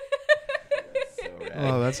 So rad.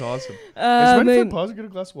 Oh, that's awesome. Is Um, ready for a pause and get a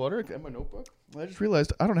glass of water and my notebook? I just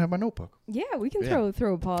realized I don't have my notebook. yeah, we can Yeah.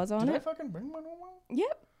 throw a pause on Did I it. fucking bring my notebook?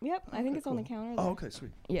 Yep. I think it's on the counter. Oh, there. okay,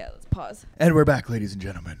 sweet. Yeah, let's pause. And we're back, ladies and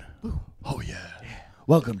gentlemen. Oh, yeah.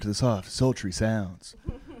 Welcome to the soft, sultry sounds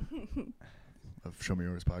of Show Me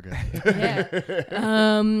Yours podcast.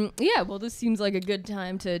 Yeah. Well, this seems like a good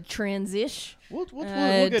time to transition We'll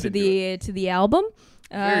get to into it. the album.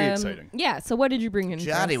 Very exciting. Yeah. So what did you bring in?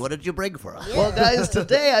 Johnny, for us? what did you bring for us? Well, guys,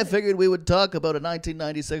 today I figured we would talk about a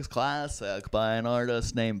 1996 classic by an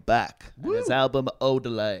artist named Beck and his album "Oh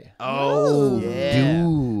Delay." Oh, Yeah.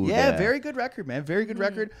 dude. Yeah, very good record, man. Very good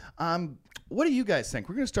record. What do you guys think?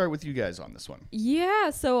 We're going to start with you guys on this one. Yeah,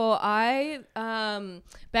 so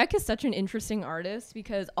Beck is such an interesting artist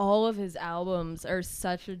because all of his albums are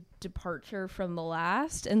such a departure from the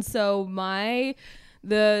last. And so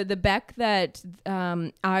the Beck that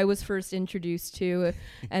I was first introduced to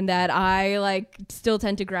and that I like still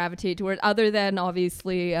tend to gravitate toward, other than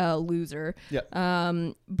obviously Loser.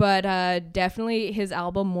 Yeah. But definitely his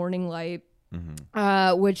album Morning Light.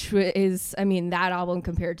 Which is, I mean, that album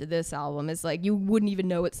compared to this album is like you wouldn't even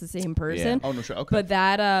know it's the same person. Oh, no, sure. Okay. But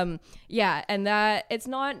that, and that it's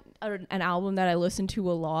not an album that I listen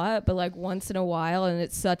to a lot, but like once in a while, and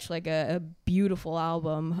it's such like a beautiful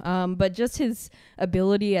album. But just his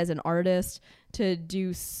ability as an artist to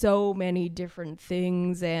do so many different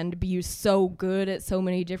things and be so good at so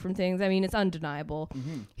many different things. I mean, it's undeniable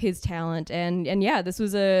his talent. And yeah, this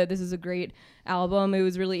was a great album. It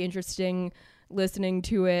was really interesting listening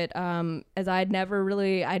to it as I'd never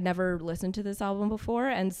listened to this album before,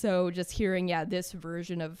 and so just hearing this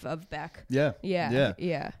version of Beck. Yeah. Yeah.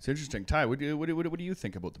 It's interesting. Ty, what do you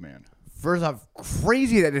think about the man? First off,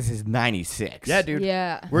 crazy that this is 96. Yeah, dude.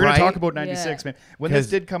 Yeah. We're gonna Right? talk about '96, Yeah. man. When this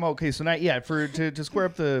 'Cause- did come out, okay. So now, to square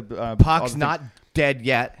up the all Pac's the not things- dead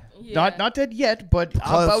yet. not dead yet, but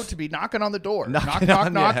Close. about to be knocking on the door, Knocking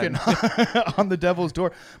knocking on the devil's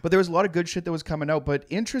door. But there was a lot of good shit that was coming out. But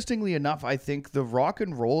interestingly enough, I think the rock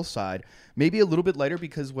and roll side maybe a little bit lighter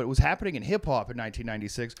because what was happening in hip hop in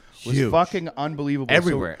 1996 was Huge. fucking unbelievable.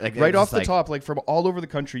 Everywhere. So Like, right it was off the like- top, like from all over the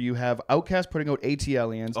country, you have Outkast putting out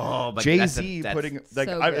ATLians. Oh, but Jay-Z that's putting So like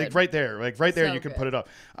good. right there, So you can good. put it up.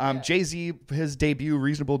 Jay-Z, his debut,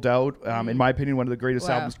 Reasonable Doubt, in my opinion, one of the greatest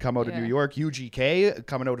Wow. albums to come out of Yeah. New York. UGK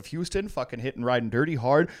coming out of Houston, fucking hitting Riding Dirty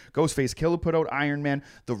hard. Ghostface Killah put out Iron Man.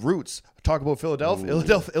 The Roots, talk about Philadelphia.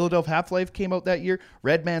 Philadelphia Half-Life came out that year.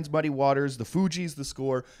 Redman's Muddy Waters, The Fugees, The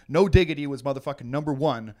Score. No Diggity was motherfucking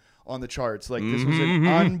 #1 on the charts. Like this was an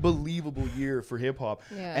unbelievable year for hip hop.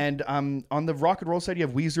 Yeah. And on the rock and roll side, you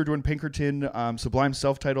have Weezer doing Pinkerton. Sublime's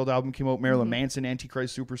self-titled album came out. Marilyn Manson,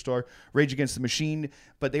 Antichrist Superstar, Rage Against the Machine.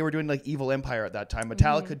 But they were doing like Evil Empire at that time.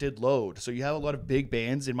 Metallica did Load. So you have a lot of big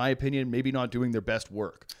bands, in my opinion, maybe not doing their best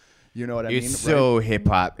work. You know what I mean? It's so hip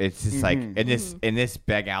hop. It's just like and this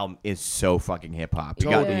Beck album is so fucking hip hop. You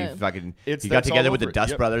got Totally. you fucking It's- you got that's together all with the over it. Dust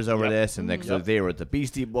Yep. Brothers over Yep. this, and like so they were with the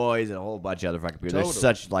Beastie Boys and a whole bunch of other fucking people. Totally. There's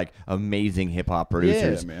such like amazing hip hop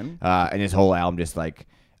producers, man. And this whole album just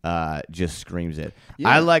screams it. Yeah.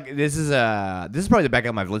 I like this is probably the Beck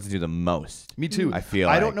album I've listened to the most. Me too. I feel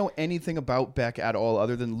I like. don't know anything about Beck at all,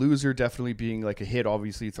 other than Loser definitely being like a hit,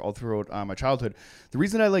 obviously all throughout my childhood. The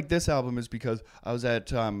reason I like this album is because I was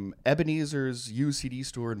at Ebenezer's used CD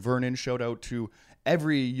store in Vernon. Shout out to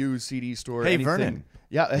every used CD store. Hey, anything. Vernon.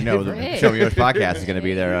 Yeah, You know, the Hey. Show Me Yours podcast is going to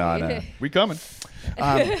be there on. we coming.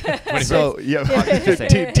 So yeah, Just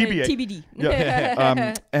saying. TBA. TBD.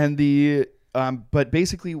 Yeah. And the but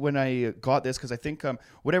basically when I got this, because I think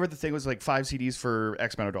whatever the thing was, like 5 CDs for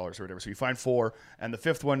X amount of dollars or whatever, so you find 4 and the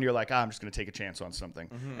 5th one you're like, I'm just gonna take a chance on something.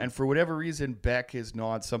 And for whatever reason, Beck is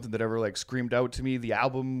not something that ever like screamed out to me. The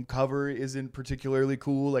album cover isn't particularly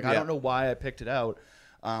cool. Like I Yeah. don't know why I picked it out.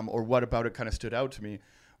 or what about it kind of stood out to me.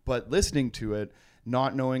 But listening to it,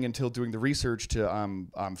 not knowing until doing the research to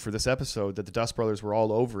for this episode that the Dust Brothers were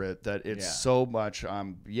all over it, that it's so much.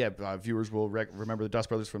 Viewers will remember the Dust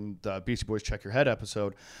Brothers from the Beastie Boys Check Your Head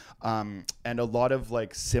episode, and a lot of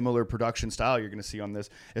like similar production style you're going to see on this,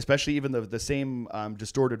 especially even the same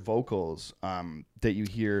distorted vocals that you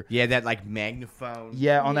hear. Yeah, that like magnaphone.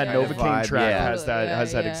 Yeah, on that Yeah. Novocaine Vibe, track yeah. has that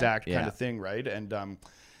Yeah. exact kind Yeah. of thing, right? And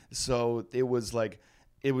so it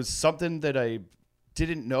was something that I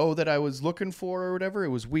didn't know that I was looking for or whatever. It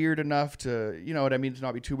was weird enough to, you know what I mean, to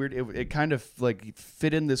not be too weird. It kind of like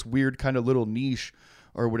fit in this weird kind of little niche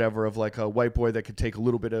or whatever of like a white boy that could take a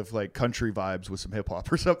little bit of like country vibes with some hip hop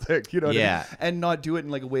or something, you know what I mean? And not do it in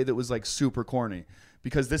like a way that was like super corny.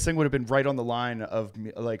 Because this thing would have been right on the line of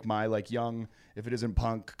like my like young, if it isn't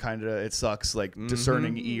punk, kind of it sucks like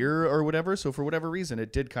discerning ear or whatever. So for whatever reason,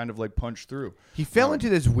 it did kind of like punch through. He fell into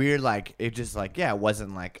this weird like it just like it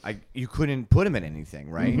wasn't like you couldn't put him in anything,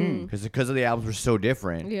 right? Because of the albums were so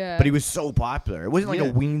different. Yeah. But he was so popular. It wasn't like Yeah.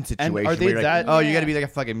 a Ween And situation. are they where you're that- like, oh, you Yeah. got to be like a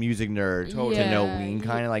fucking music nerd Totally. to know Yeah. Ween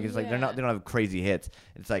kind of like it's like they don't have crazy hits.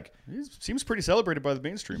 It's like, He seems pretty celebrated by the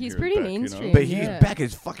mainstream. He's here, pretty Beck, you know? mainstream. but Yeah. Beck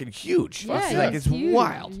is fucking huge. Yeah, It's like it's it's huge.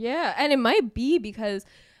 wild. Yeah, and it might be because,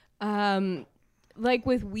 like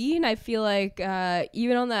with Ween, I feel like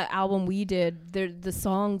even on that album we did, the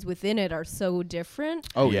songs within it are so different.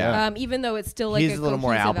 Oh Yeah. Even though it's still like He's a little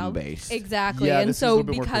more cohesive album-based. Exactly, Yeah, and this is a so little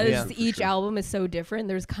bit more because cohesive, for each sure. album is so different,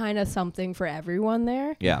 there's kind of something for everyone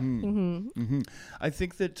there. Yeah. I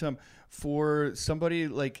think that for somebody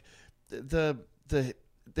like the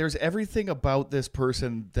there's everything about this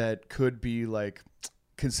person that could be like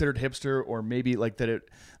considered hipster, or maybe like that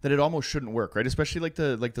it almost shouldn't work, right? Especially like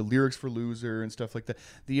the lyrics for Loser and stuff like that.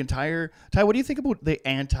 The entire Ty, what do you think about the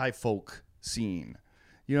anti-folk scene?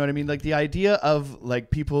 You know what I mean? Like the idea of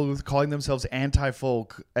like people calling themselves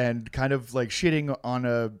anti-folk and kind of like shitting on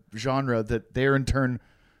a genre that they're in turn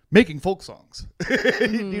making folk songs.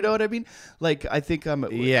 You know what I mean? Like I think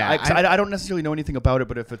Yeah, I don't necessarily know anything about it,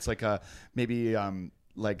 but if it's like a maybe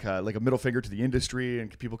like a middle finger to the industry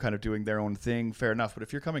and people kind of doing their own thing, fair enough. But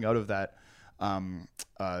if you're coming out of that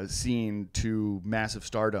scene to massive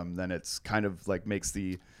stardom, then it's kind of like makes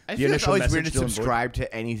the I feel it's initial always message weird to null and void. subscribe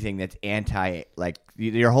to anything that's anti. Like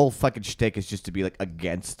your whole fucking shtick is just to be like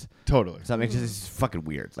against Totally. something. It's just fucking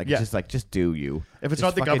weird. Like Yeah. it's just like just do you. If it's Just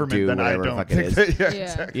not the fucking government, do then I whatever the don't fuck it think is. that, yeah, Yeah.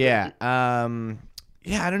 exactly.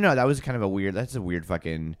 Yeah. I don't know. That was kind of a weird. That's a weird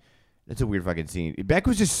fucking scene. Beck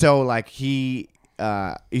was just so like he's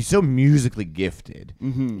so musically gifted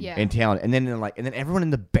Yeah. and talented, and then everyone in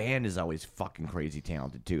the band is always fucking crazy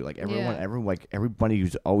talented too. Like everyone like everybody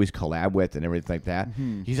who's always collab with and everything like that.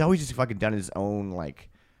 He's always just fucking done his own like.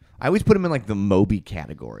 I always put him in like the Moby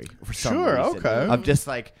category for some Sure, reason. okay. I'm just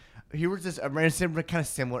like he was just I'm in a kind of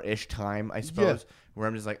similar-ish time, I suppose, where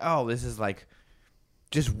I'm just like, oh, this is like.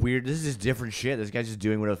 Just weird. This is just different shit. This guy's just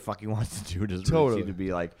doing whatever the fuck he wants to do. It doesn't really Totally. seem to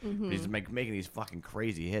be like he's making these fucking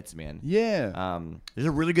crazy hits, man. Yeah. There's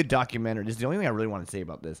a really good documentary. This is the only thing I really want to say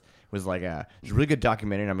about this was like there's a really good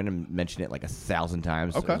documentary. And I'm going to mention it like 1,000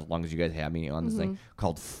 times Okay. as long as you guys have me on this thing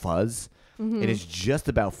called Fuzz. It is just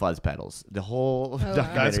about fuzz pedals. The whole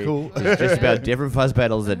documentary That's cool. is just about different fuzz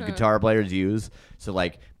pedals that guitar players use. So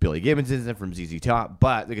like Billy Gibbons is in it from ZZ Top,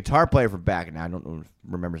 but the guitar player from back, and I don't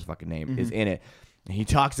remember his fucking name, is in it. And he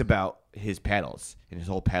talks about his pedals and his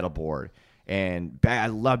whole pedal board. And I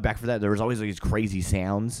love back for that. There was always like these crazy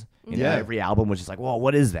sounds. Yeah. Every album was just like, whoa,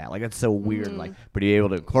 what is that? Like, that's so weird. Like, but he was able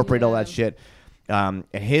to incorporate all that shit. And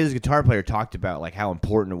his guitar player talked about like how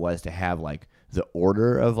important it was to have like the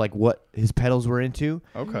order of like what his pedals were into.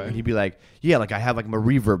 Okay. And he'd be like, yeah, like I have like my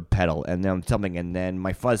reverb pedal and then something and then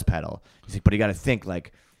my fuzz pedal. He's like, but you got to think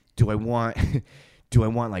like, do I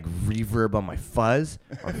want like reverb on my fuzz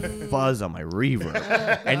or fuzz on my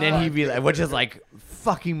reverb? And then he'd be like, which is like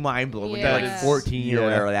fucking mind blowing. When you're like Yeah. 14 Yeah. or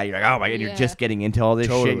whatever like that, you're like, oh my god, you're Yeah. just getting into all this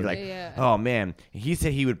Totally. shit. You're like, Yeah. oh man. He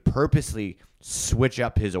said he would purposely switch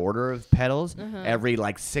up his order of pedals every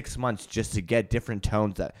like 6 months just to get different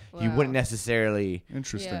tones that he Wow. wouldn't necessarily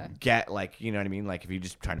Interesting. Yeah. get, like, you know what I mean, like if you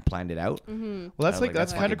just trying to plan it out. Well, that's I like like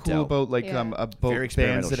that's that kind of fucking cool dope. about like Yeah. about Very bands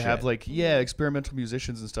experimental that have shit. like experimental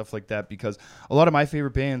musicians and stuff like that, because a lot of my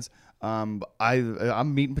favorite bands,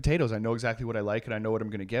 I'm meat and potatoes. I know exactly what I like and I know what I'm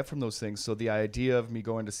going to get from those things. So the idea of me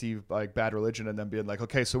going to see like Bad Religion and then being like,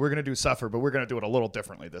 okay, so we're going to do Suffer, but we're going to do it a little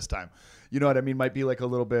differently this time. You know what I mean? Might be like a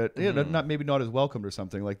little bit, not as welcomed or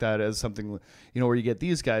something like that as something, you know, where you get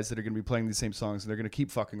these guys that are going to be playing these same songs and they're going to keep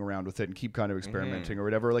fucking around with it and keep kind of experimenting or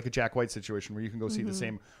whatever, like a Jack White situation where you can go see the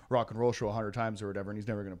same rock and roll show 100 times or whatever, and he's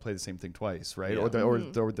never going to play the same thing twice, right? Yeah. Or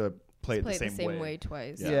the play it Play the it same way.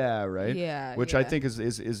 twice. Yeah, right. Yeah, which I yeah. think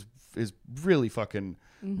is really fucking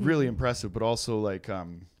really impressive, but also like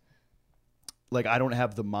I don't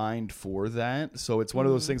have the mind for that, so it's one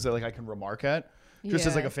of those things that like I can remark at. Just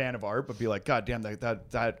as like Yeah. a fan of art, but be like, God damn,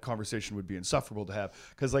 that conversation would be insufferable to have,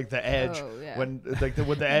 because like the Edge, Oh, yeah. when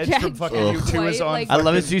the Edge Yeah, from fucking Ugh. U2 is Quite, on. like- I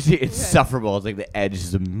love it. You see, it's insufferable. It's like the Edge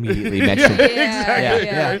is immediately mentioned.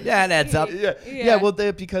 Yeah, Yeah, that's up. Yeah, Yeah. well,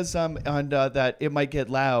 because on that It Might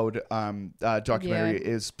Get Loud documentary Yeah.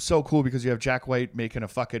 is so cool, because you have Jack White making a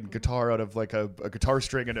fucking guitar out of like a guitar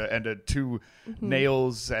string and a two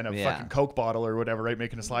nails and a Yeah. fucking Coke bottle or whatever, right?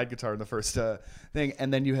 Making a slide guitar in the first thing,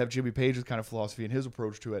 and then you have Jimmy Page's kind of philosophy and his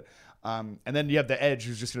approach to it, and then you have the Edge,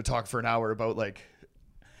 who's just going to talk for an hour about like.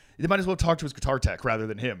 They might as well talk to his guitar tech rather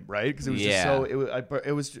than him, right? Because it was just so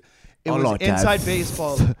it was inside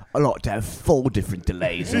baseball. I like to have 4 different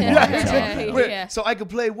delays on Yeah, my guitar. yeah. Where- So I could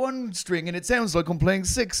play 1 string and it sounds like I'm playing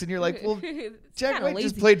 6, and you're like, well, Jack kinda White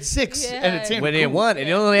just lazy. played 6 and Yeah. it sounded When he had cool. 1, and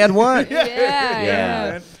he only had 1. Yeah, Yeah.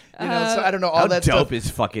 yeah. You know, so I don't know all How that dope stuff.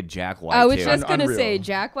 is fucking Jack White, I was too? just gonna Unreal. say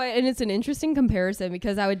Jack White, and it's an interesting comparison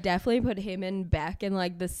because I would definitely put him and Beck in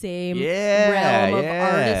like the same realm of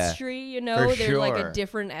yeah. artistry. You know, For they're like sure. a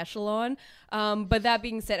different echelon. But that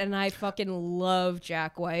being said, and I fucking love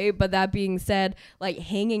Jack White. But that being said, like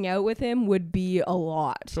hanging out with him would be a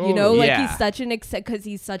lot. You know, Totally. like Yeah. he's such an because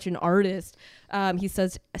he's such an artist. He's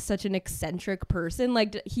such an eccentric person.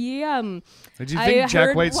 Like he Did you I think Jack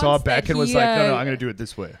heard White saw once Beck that and was he, like, no, uh, I'm going to do it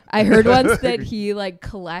this way? I heard once that he like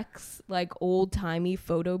collects like old timey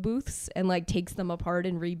photo booths and like takes them apart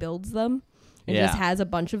and rebuilds them and Yeah. just has a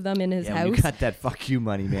bunch of them in his Yeah, when house. you got that fuck you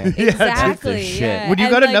money, man. Exactly. That's the shit. Yeah. When you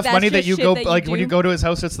And, got like, enough that's money just that you shit go, that like when you do. go to his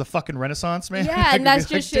house, it's the fucking Renaissance, man. Yeah, I could and that's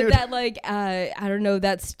be just like, shit dude. that like I don't know,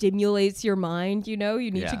 that stimulates your mind. You know,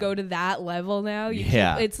 you need to Yeah. go to that level now.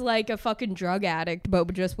 Yeah. It's like a fucking drug addict,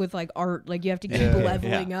 but just with like art. Like you have to keep Yeah.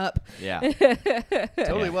 leveling up. Yeah.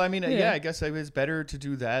 Totally. Well, I mean, Yeah. I guess it was better to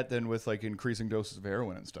do that than with like increasing doses of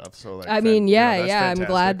heroin and stuff. So like, I mean, you know, yeah, that's yeah. I'm fantastic,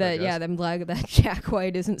 glad I that guess. I'm glad that Jack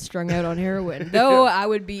White isn't strung out on heroin. Though I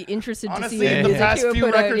would be interested to Honestly, see in the the music past he would few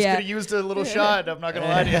put out, records yeah. could have used a little shot. I'm not gonna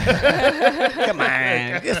lie to you. Come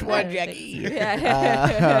on. Guess what, Jackie?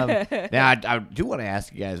 Yeah. Now, I do want to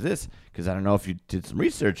ask you guys this, because I don't know if you did some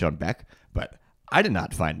research on Beck, but I did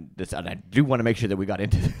not find this out. I do want to make sure that we got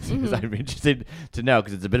into this, because I'm interested to know,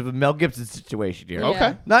 because it's a bit of a Mel Gibson situation here. Okay.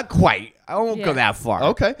 Yeah. Not quite. I won't Yeah. go that far.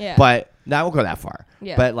 Okay. Yeah. But, no, I won't go that far.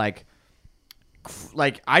 Yeah. But, like,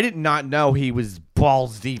 I did not know he was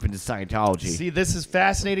balls deep into Scientology. See, this is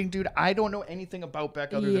fascinating, dude. I don't know anything about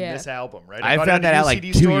Beck other than Yeah. this album, right? I got found it at that a out like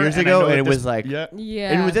UCD 2 store, years I ago, know and that it was this- like, yeah.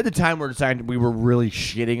 Yeah. And it was at the time where we were really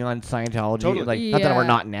shitting on Scientology. Totally. Like, not that we're Yeah.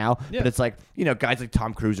 not now, Yeah. but it's like, you know, guys like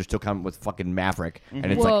Tom Cruise are still coming with fucking Maverick, and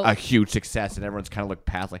it's Well- like a huge success, and everyone's kind of looked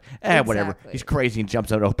past, like, whatever. Exactly. He's crazy and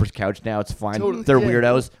jumps out of Oprah's couch now. It's fine. Totally. They're Yeah.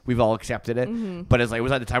 weirdos. We've all accepted it. But it's like, it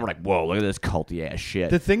was at the time we're like, whoa, look at this culty ass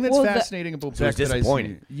shit. The thing that's Well, fascinating about So it's Beck that I see,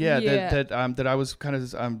 disappointing. that I was kind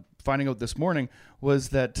of finding out this morning was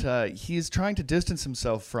that he's trying to distance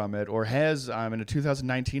himself from it, or has in a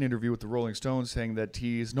 2019 interview with the Rolling Stones, saying that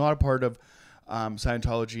he's not a part of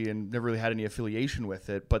Scientology and never really had any affiliation with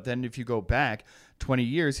it. But then if you go back 20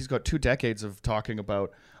 years, he's got 2 decades of talking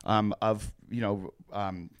about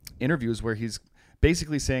interviews where he's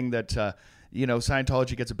basically saying that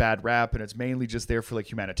Scientology gets a bad rap, and it's mainly just there for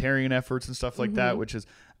like humanitarian efforts and stuff like that, which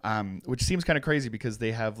seems kind of crazy because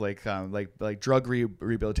they have like drug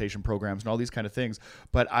rehabilitation programs and all these kind of things.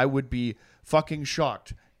 But I would be fucking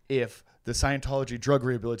shocked if the Scientology drug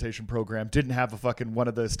rehabilitation program didn't have a fucking one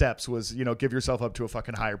of the steps was, give yourself up to a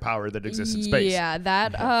fucking higher power that exists in space. Yeah,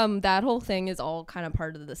 that that whole thing is all kind of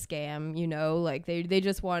part of the scam, like they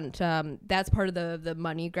just want that's part of the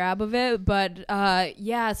money grab of it. But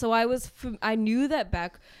so I knew that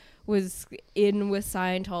Beck was in with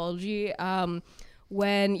Scientology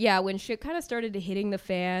when shit kind of started hitting the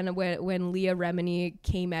fan, when Leah Remini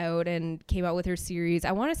came out with her series.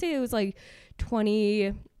 I want to say it was like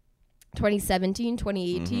 2017,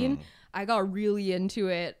 2018. I got really into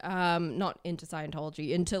it, not into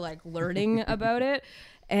Scientology, into like learning about it.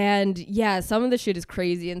 And yeah, some of the shit is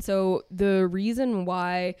crazy. And so the reason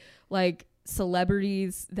why like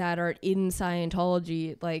celebrities that are in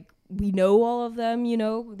Scientology, like we know all of them,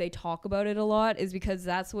 they talk about it a lot, is because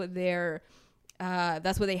that's what they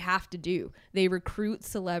have to do. They recruit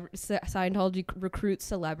Scientology recruits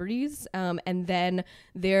celebrities, and then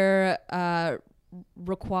they're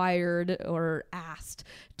required or asked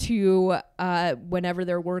to whenever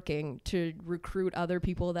they're working to recruit other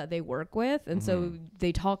people that they work with, and so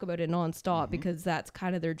they talk about it nonstop because that's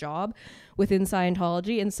kind of their job within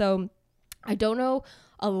Scientology. And so I don't know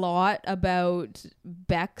a lot about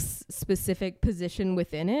Beck's specific position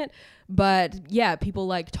within it. But yeah, people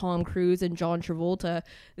like Tom Cruise and John Travolta,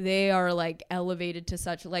 they are like elevated to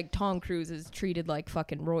such, like Tom Cruise is treated like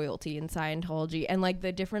fucking royalty in Scientology, and like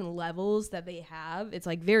the different levels that they have, it's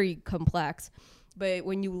like very complex. But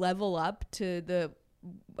when you level up to the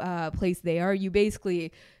place they are, you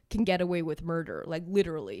basically can get away with murder, like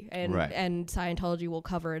literally, and Scientology will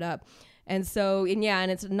cover it up. And so,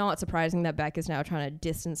 and it's not surprising that Beck is now trying to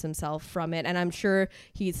distance himself from it. And I'm sure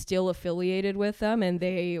he's still affiliated with them, and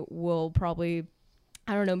they will probably,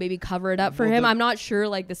 I don't know, maybe cover it up for him. I'm not sure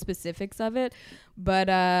like the specifics of it, but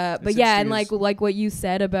yeah, and like what you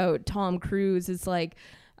said about Tom Cruise is like,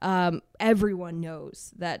 everyone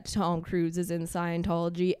knows that Tom Cruise is in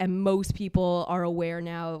Scientology, and most people are aware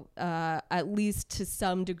now, at least to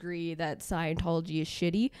some degree, that Scientology is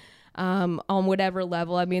shitty. On whatever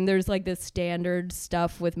level. I mean, there's like the standard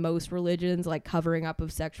stuff with most religions, like covering up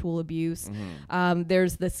of sexual abuse.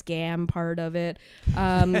 There's the scam part of it.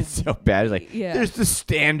 It's so bad. It's like, there's the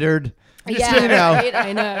standard. Yeah, you know. right?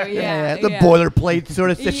 I know. Yeah, the boilerplate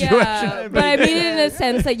sort of situation. Yeah, but I mean, in a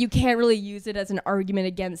sense that you can't really use it as an argument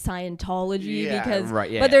against Scientology because,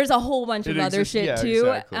 but there's a whole bunch of other shit too.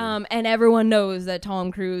 Exactly. And everyone knows that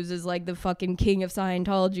Tom Cruise is like the fucking king of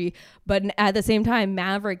Scientology. But at the same time,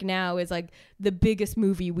 Maverick now is like the biggest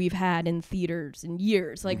movie we've had in theaters in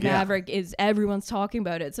years. Like Maverick is, everyone's talking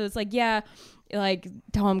about it. So it's like, like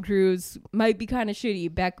Tom Cruise might be kind of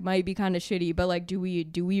shitty, Beck might be kind of shitty, but like, do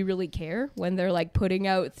we really care when they're like putting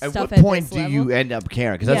out stuff at at what point this do level? you end up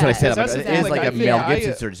caring? Because that's what I said. That's It is like a Mel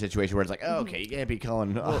Gibson sort of situation where it's like, okay, you can't be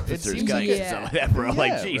calling officers guns and stuff like that, bro.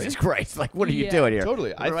 Like, Jesus Christ, like, what are you doing here?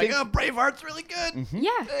 Totally. I think Braveheart's really good.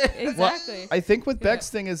 Yeah, exactly. Well, I think with Beck's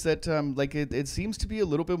thing is that like it seems to be a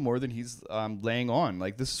little bit more than he's laying on.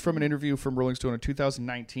 Like, this is from an interview from Rolling Stone in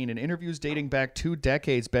 2019. In interviews dating back 2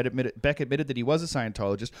 decades, Beck admitted that he was a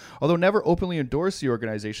Scientologist, although never openly endorsed the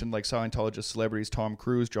organization like Scientologist celebrities Tom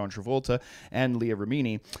Cruise, John Travolta, and Leah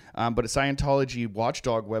Remini. But a Scientology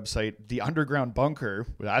watchdog website, The Underground Bunker,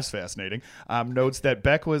 well, that's fascinating, notes that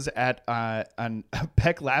Beck was at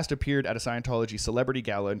Beck last appeared at a Scientology celebrity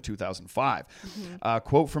gala in 2005.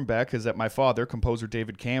 Quote from Beck is that my father, composer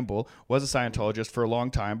David Campbell, was a Scientologist for a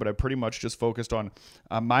long time, but I pretty much just focused on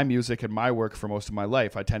my music and my work for most of my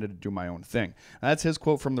life. I tended to do my own thing. That's his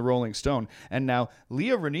quote from the Rolling Stone. And now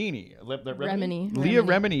Leah Remini, Leah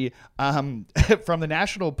Remini, from the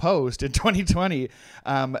National Post in 2020,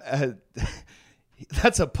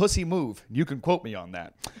 that's a pussy move. You can quote me on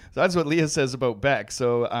that. So that's what Leah says about Beck.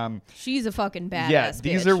 So she's a fucking badass. Yeah,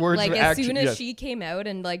 these bitch. are words like of as action. soon as she came out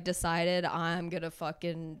and like decided I'm gonna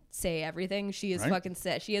fucking say everything, she is fucking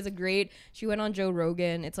set. She has a great. She went on Joe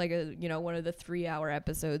Rogan. It's like a one of the 3-hour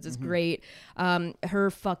episodes. It's great.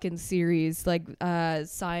 Her fucking series like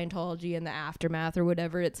Scientology and the Aftermath or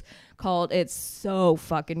whatever it's called. It's so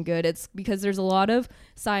fucking good. It's because there's a lot of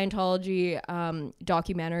Scientology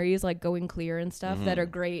documentaries like Going Clear and stuff that are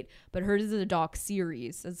great, but hers is a doc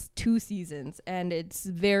series. It's 2 seasons and it's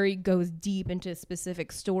goes deep into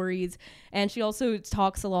specific stories. And she also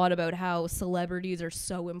talks a lot about how celebrities are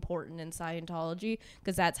so important in Scientology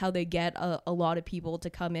because that's how they get a lot of people to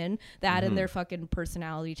come in. That and their fucking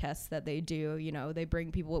personality tests that they do. They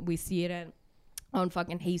bring people. We see it on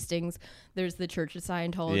fucking Hastings. There's the Church of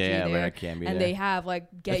Scientology there, and they have like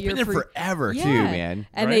it's been there forever too, man.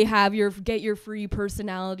 And they have get your free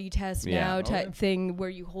personality test now type thing where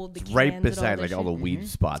you hold the cans right beside and all the weed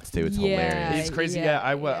spots too. It's hilarious. It's crazy.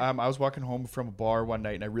 I was walking home from a bar one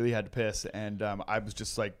night and I really had to piss, and I was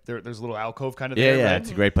just like, there's a little alcove kind of there. Yeah,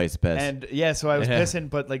 it's a great place to piss. And so I was pissing,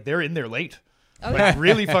 but like they're in there late. Like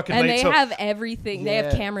really fucking and late. they have everything. They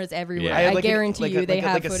have cameras everywhere. I guarantee you they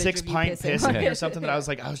have like a footage 6-pint of you piss in me or something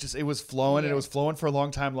that it was flowing and it was flowing for a long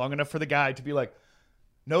time, long enough for the guy to be like,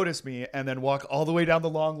 notice me, and then walk all the way down the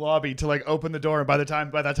long lobby to like open the door. And by that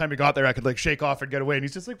time he got there, I could like shake off and get away. And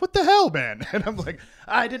he's just like, what the hell, man? And I'm like,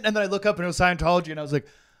 I didn't. And then I look up and it was Scientology, and I was like,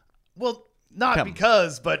 well, not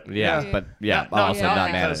because, but also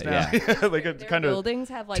not mad at it. Yeah. Like a kind of buildings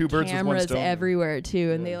have like 2 birds with 1 cameras stone. everywhere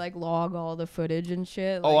too, and they like log all the footage and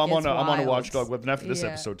shit. Oh, like, I'm on a watchdog web, and after this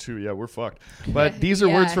episode too, we're fucked. But these are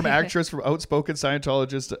words from actress, from outspoken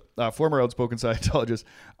Scientologist, former outspoken Scientologist,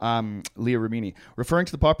 Leah Remini, referring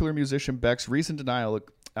to the popular musician Beck's recent denial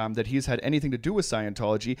that he's had anything to do with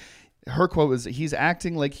Scientology. Her quote was, he's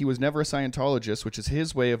acting like he was never a Scientologist, which is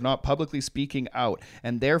his way of not publicly speaking out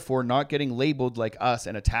and therefore not getting labeled like us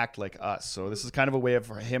and attacked like us. So this is kind of a way of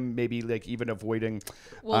him maybe like even avoiding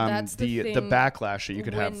the backlash that you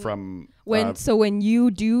could have from When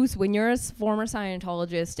you're a former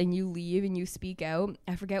Scientologist and you leave and you speak out,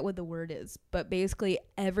 I forget what the word is, but basically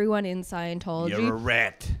everyone in Scientology, You're a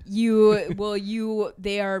rat.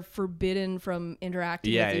 They are forbidden from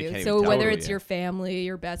interacting Yeah, with you you. can't So even- whether totally, it's yeah. your family,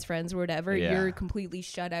 your best friends, or whatever, Yeah. you're completely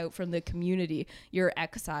shut out from the community. You're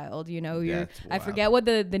exiled. You know, That's I wild. forget what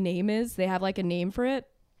the name is. They have like a name for it.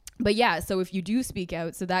 But yeah, so if you do speak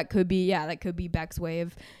out, so that could be Beck's way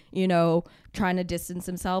of, you know, trying to distance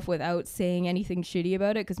himself without saying anything shitty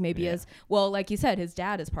about it. Because maybe Yeah. like you said, his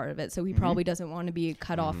dad is part of it. So he probably doesn't want to be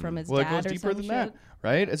cut off from his Well, it dad goes or deeper some than shit. that,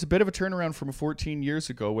 right? It's a bit of a turnaround from 14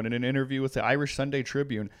 years ago when in an interview with the Irish Sunday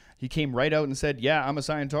Tribune, he came right out and said, yeah, I'm a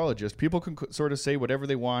Scientologist. People can sort of say whatever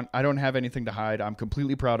they want. I don't have anything to hide. I'm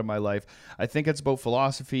completely proud of my life. I think it's about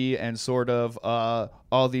philosophy and sort of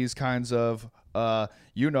all these kinds of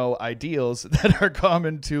ideals that are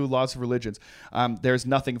common to lots of religions. There's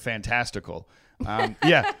nothing fantastical.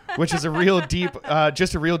 Which is a real deep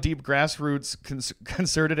grassroots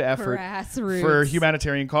concerted effort for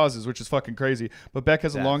humanitarian causes, which is fucking crazy. But Beck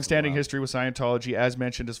has a That's long-standing wild. history with Scientology. As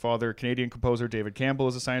mentioned, his father, Canadian composer David Campbell,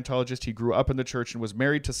 is a Scientologist. He grew up in the church and was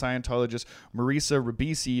married to Scientologist Marisa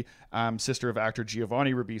Ribisi, sister of actor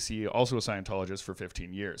Giovanni Ribisi, also a Scientologist for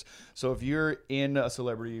 15 years. So if you're in a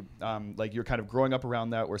celebrity, like you're kind of growing up around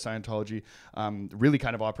that, where Scientology really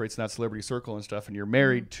kind of operates in that celebrity circle and stuff, and you're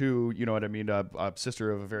married to, you know what I mean, a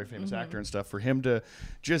sister of a very famous actor and stuff, for him to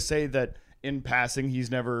just say that in passing he's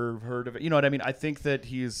never heard of it, you know what I mean? I think that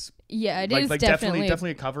he's it like, is like definitely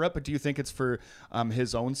definitely a cover up. But do you think it's for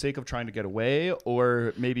his own sake of trying to get away,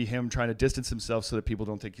 or maybe him trying to distance himself so that people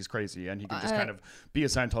don't think he's crazy and he can just kind of be a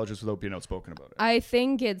Scientologist without being outspoken about it? I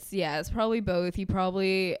think it's probably both. He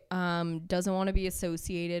probably doesn't want to be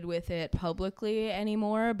associated with it publicly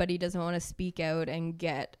anymore, but he doesn't want to speak out and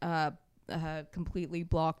get completely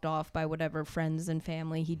blocked off by whatever friends and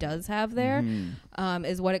family he does have there.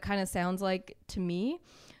 Is what it kind of sounds like to me.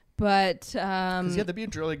 But Because that'd be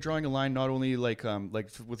like drawing a line not only like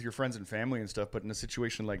with your friends and family and stuff, but in a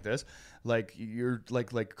situation like this, like you're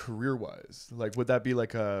like career wise, like would that be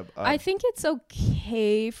like I think it's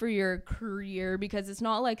okay for your career, because it's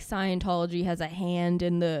not like Scientology has a hand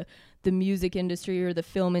in the music industry or the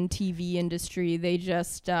film and TV industry. They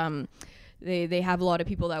just they have a lot of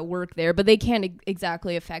people that work there, but they can't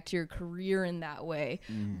exactly affect your career in that way.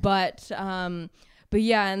 But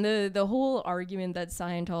yeah, and the whole argument that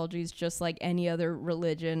Scientology is just like any other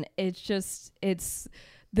religion, it's the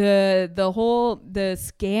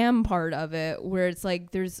scam part of it, where it's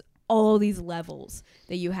like there's all these levels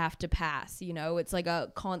that you have to pass, you know. It's like a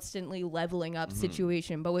constantly leveling up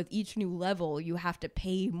situation, but with each new level you have to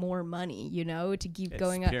pay more money, you know, to keep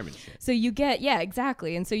going up. Pyramid shit. So you get,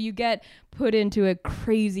 exactly. And so you get put into a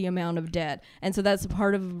crazy amount of debt. And so that's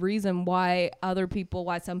part of the reason why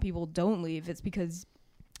some people don't leave. It's because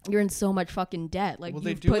you're in so much fucking debt. Like, Well, they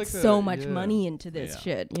you've do put like so much money into this Yeah.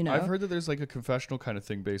 shit, you know? I've heard that there's like a confessional kind of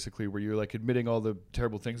thing, basically, where you're like admitting all the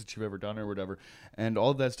terrible things that you've ever done or whatever, and all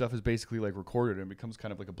of that stuff is basically like recorded and becomes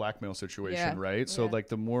kind of like a blackmail situation, Yeah. right? So Yeah. like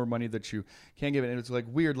the more money that you can give it, and it's like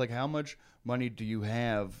weird, like how much money do you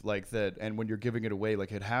have like that, and when you're giving it away,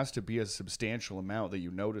 like it has to be a substantial amount that you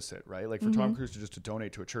notice it, right? Like for Tom Cruise to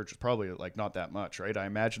donate to a church is probably like not that much, right? I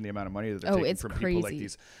imagine the amount of money that they're taking it's from people like crazy.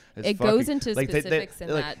 these. It goes into like specifics in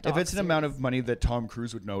like, that if it's an amount doc of money that Tom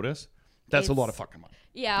Cruise would notice, that's a lot of fucking money.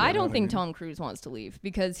 Yeah, I don't think Tom Cruise wants to leave,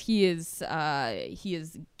 because he is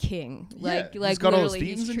king. Like he's got all his literally,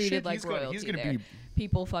 themes he's and treated shit. like He's royalty gonna there. be.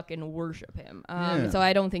 People fucking worship him. Yeah. So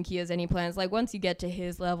I don't think he has any plans. Like, once you get to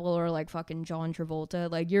his level, or like fucking John Travolta,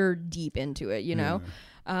 like you're deep into it, you know?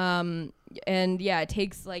 And yeah, it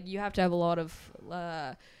takes, like, you have to have a lot of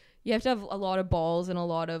balls and a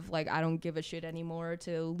lot of like, I don't give a shit anymore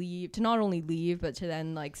to not only leave, but to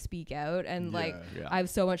then like speak out. And like, yeah. I have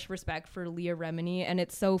so much respect for Leah Remini, and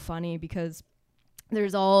it's so funny because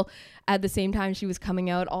there's all, at the same time she was coming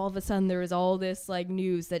out, all of a sudden there was all this like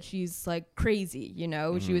news that she's like crazy, you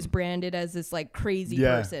know. She was branded as this like crazy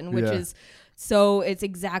person, which is, so it's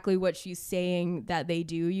exactly what she's saying that they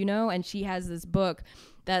do, you know. And she has this book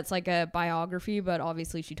that's like a biography, but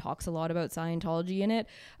obviously she talks a lot about Scientology in it.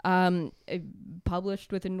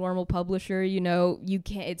 Published with a normal publisher, you know,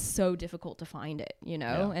 it's so difficult to find it, you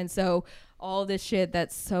know. And so all this shit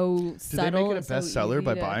that's so Did subtle. they make it a and so bestseller easy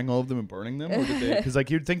by to- buying all of them and burning them? Or did they? Because like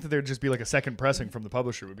you'd think that there'd just be like a second pressing from the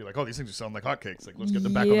publisher. Would be like, oh, these things are selling like hotcakes. Like, let's get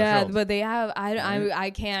them back on the Yeah, shelves. but they have.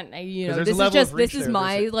 I can't. You 'Cause know, there's a this is level of just reach this is there.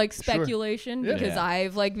 my There's like Sure. speculation, Yeah. because Yeah.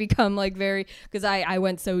 I've like become like very, because I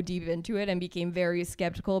went so deep into it and became very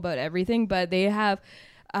skeptical about everything. But they have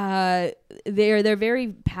they're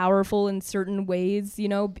very powerful in certain ways, you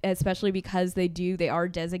know, especially because they are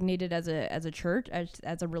designated as a church,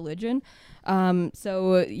 as a religion.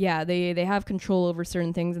 So yeah, they have control over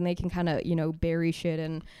certain things, and they can kind of, you know, bury shit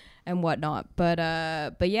and whatnot. But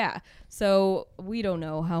yeah, so we don't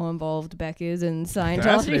know how involved Beck is in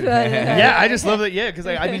Scientology. Yeah, I just love that. Yeah, because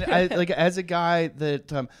I mean, I like as a guy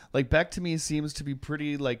that like Beck to me seems to be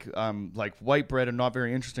pretty like white bread and not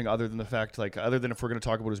very interesting, other than the fact other than if we're going to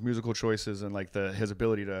talk about his musical choices and like his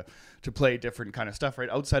ability to play different kind of stuff. Right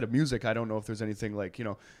outside of music, I don't know if there's anything like, you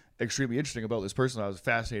know, extremely interesting about this person. I was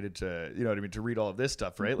fascinated to, you know what I mean, to read all of this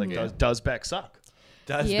stuff. Right, like does Beck suck?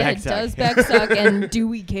 Does yeah, Beck suck? does Beck suck, and do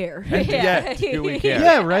we care? Yeah, do we care?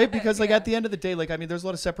 Yeah, right. Because like at the end of the day, like I mean, there's a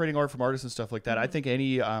lot of separating art from artists and stuff like that. I think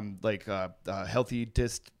any healthy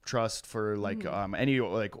distrust for like any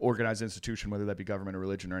like organized institution, whether that be government or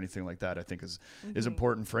religion or anything like that, I think is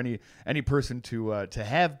important for any person to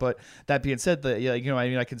have. But that being said, you know, I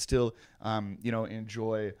mean, I can still you know,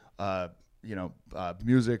 enjoy you know,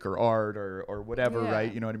 music or art or whatever,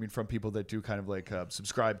 right? You know what I mean, from people that do kind of like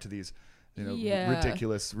subscribe to these, you know,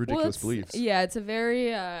 ridiculous beliefs. Yeah, it's a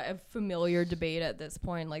very familiar debate at this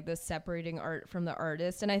point, like the separating art from the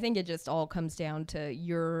artist, and I think it just all comes down to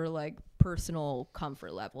your like personal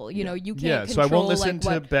comfort level. You know, you can't control, so I won't listen like, to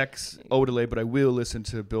what Beck's Odelay, but I will listen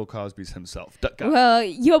to Bill Cosby's himself. Well,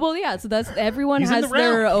 yeah, so that's everyone He's has in the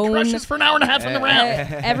their round. He own. crushes for an hour and a half in the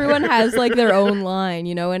round. Everyone has like their own line,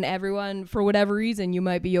 you know, and everyone, for whatever reason, you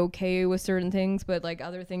might be okay with certain things, but like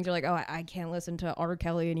other things are like, oh, I can't listen to R.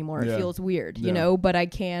 Kelly anymore. It feels weird, you know, but I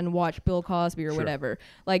can watch Bill Cosby or whatever.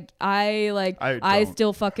 Like I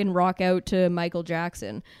still fucking rock out to Michael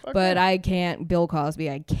Jackson, but I can't Bill Cosby.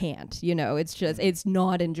 I can't, you know, it's just, it's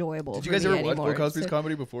not enjoyable. Did you guys ever watch anymore. Bill Cosby's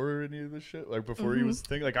comedy before any of this shit? Like before he was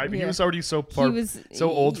thinking, like I mean, he was already so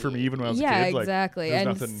old for me even when I was a kid. Yeah, Like, exactly. there's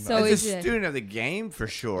And nothing. so As it's a student of the game, for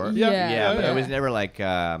sure. Yeah. But it was never like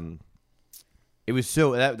it was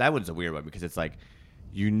so that one's a weird one because it's like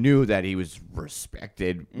you knew that he was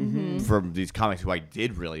respected from these comics who I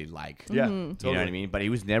did really like. Yeah, You know what I mean? But he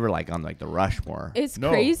was never like on like the Rushmore. It's No,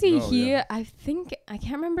 crazy. no, I think I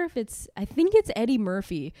can't remember if I think it's Eddie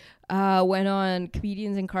Murphy went on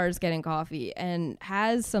Comedians in Cars Getting Coffee and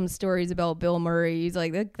has some stories about Bill Murray. He's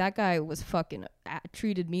like, that guy was fucking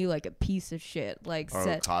treated me like a piece of shit. Like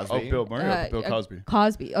said, Cosby. Oh, Bill Murray, Bill Cosby.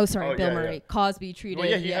 Cosby. Oh, sorry, Bill yeah, Murray. yeah. Cosby treated. Well,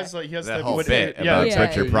 yeah, he has that the whole bit about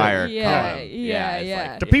Richard Pryor.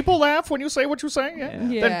 Yeah. Do people laugh when you say what you're saying?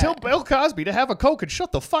 Yeah. Then tell Bill Cosby to have a Coke and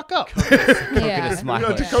shut the fuck up. Coke and a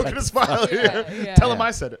smile. To Coke and a smile. Yeah. Tell him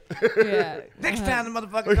I said it. Yeah. Next time the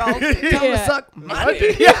motherfucker calls, tell him to suck my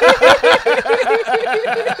dick.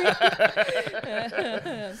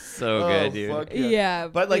 So good, dude. Fuck Yeah.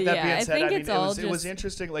 But like that being I said, think I mean, it's all it was just-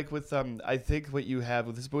 interesting. Like with I think what you have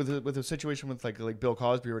with this with a situation with like Bill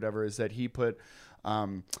Cosby or whatever is that he put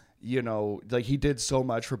you know, like he did so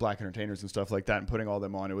much for black entertainers and stuff like that, and putting all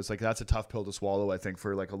them on, it was like that's a tough pill to swallow, I think,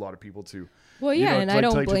 for like a lot of people to. Well, you yeah, know, and to, I like,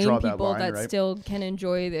 don't to blame draw people line, that right? still can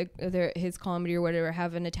enjoy his comedy or whatever,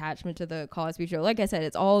 have an attachment to the Cosby Show. Like I said,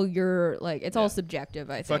 it's all it's all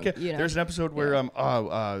subjective. I think. Fuck it. You know? There's an episode where who's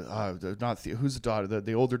the daughter?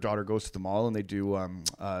 The older daughter goes to the mall and they do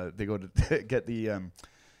they go to get the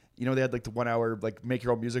you know, they had like the 1 hour like make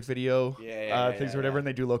your own music video things or whatever, and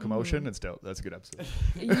they do Locomotion. It's dope. That's a good episode.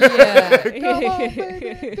 Yeah.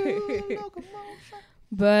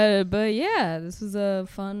 But yeah, this was a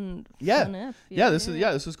fun ep.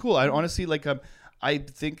 This was cool. I honestly like I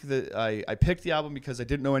think that I picked the album because I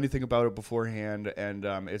didn't know anything about it beforehand, and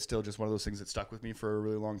it's still just one of those things that stuck with me for a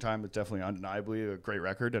really long time. It's definitely undeniably a great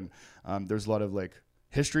record, and there's a lot of like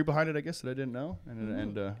history behind it, I guess, that I didn't know,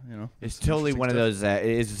 and you know, It's totally one of those. It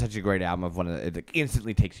is such a great album of one of the, it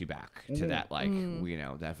instantly takes you back to that you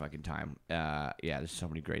know, that fucking time. Yeah, there's so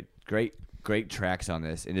many great tracks on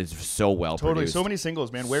this, and it's so well produced. so many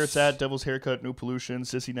singles, man. Where It's At, Devil's Haircut, New Pollution,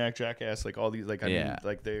 Sissy Knack, Jackass, like all these, like I mean,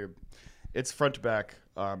 like it's front to back.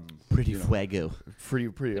 Pretty you know, fuego. Pretty.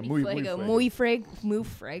 Muy Fuego. fuego. Muy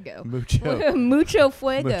fuego. Mucho. Mucho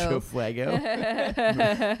fuego. Mucho fuego.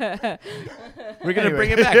 We're Anyway. gonna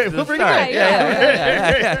bring it back. To the We'll bring it start.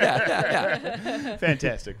 back.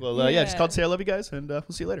 Fantastic. Well, yeah, just called to say I love you guys, and we'll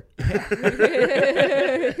see you later.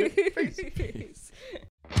 Peace.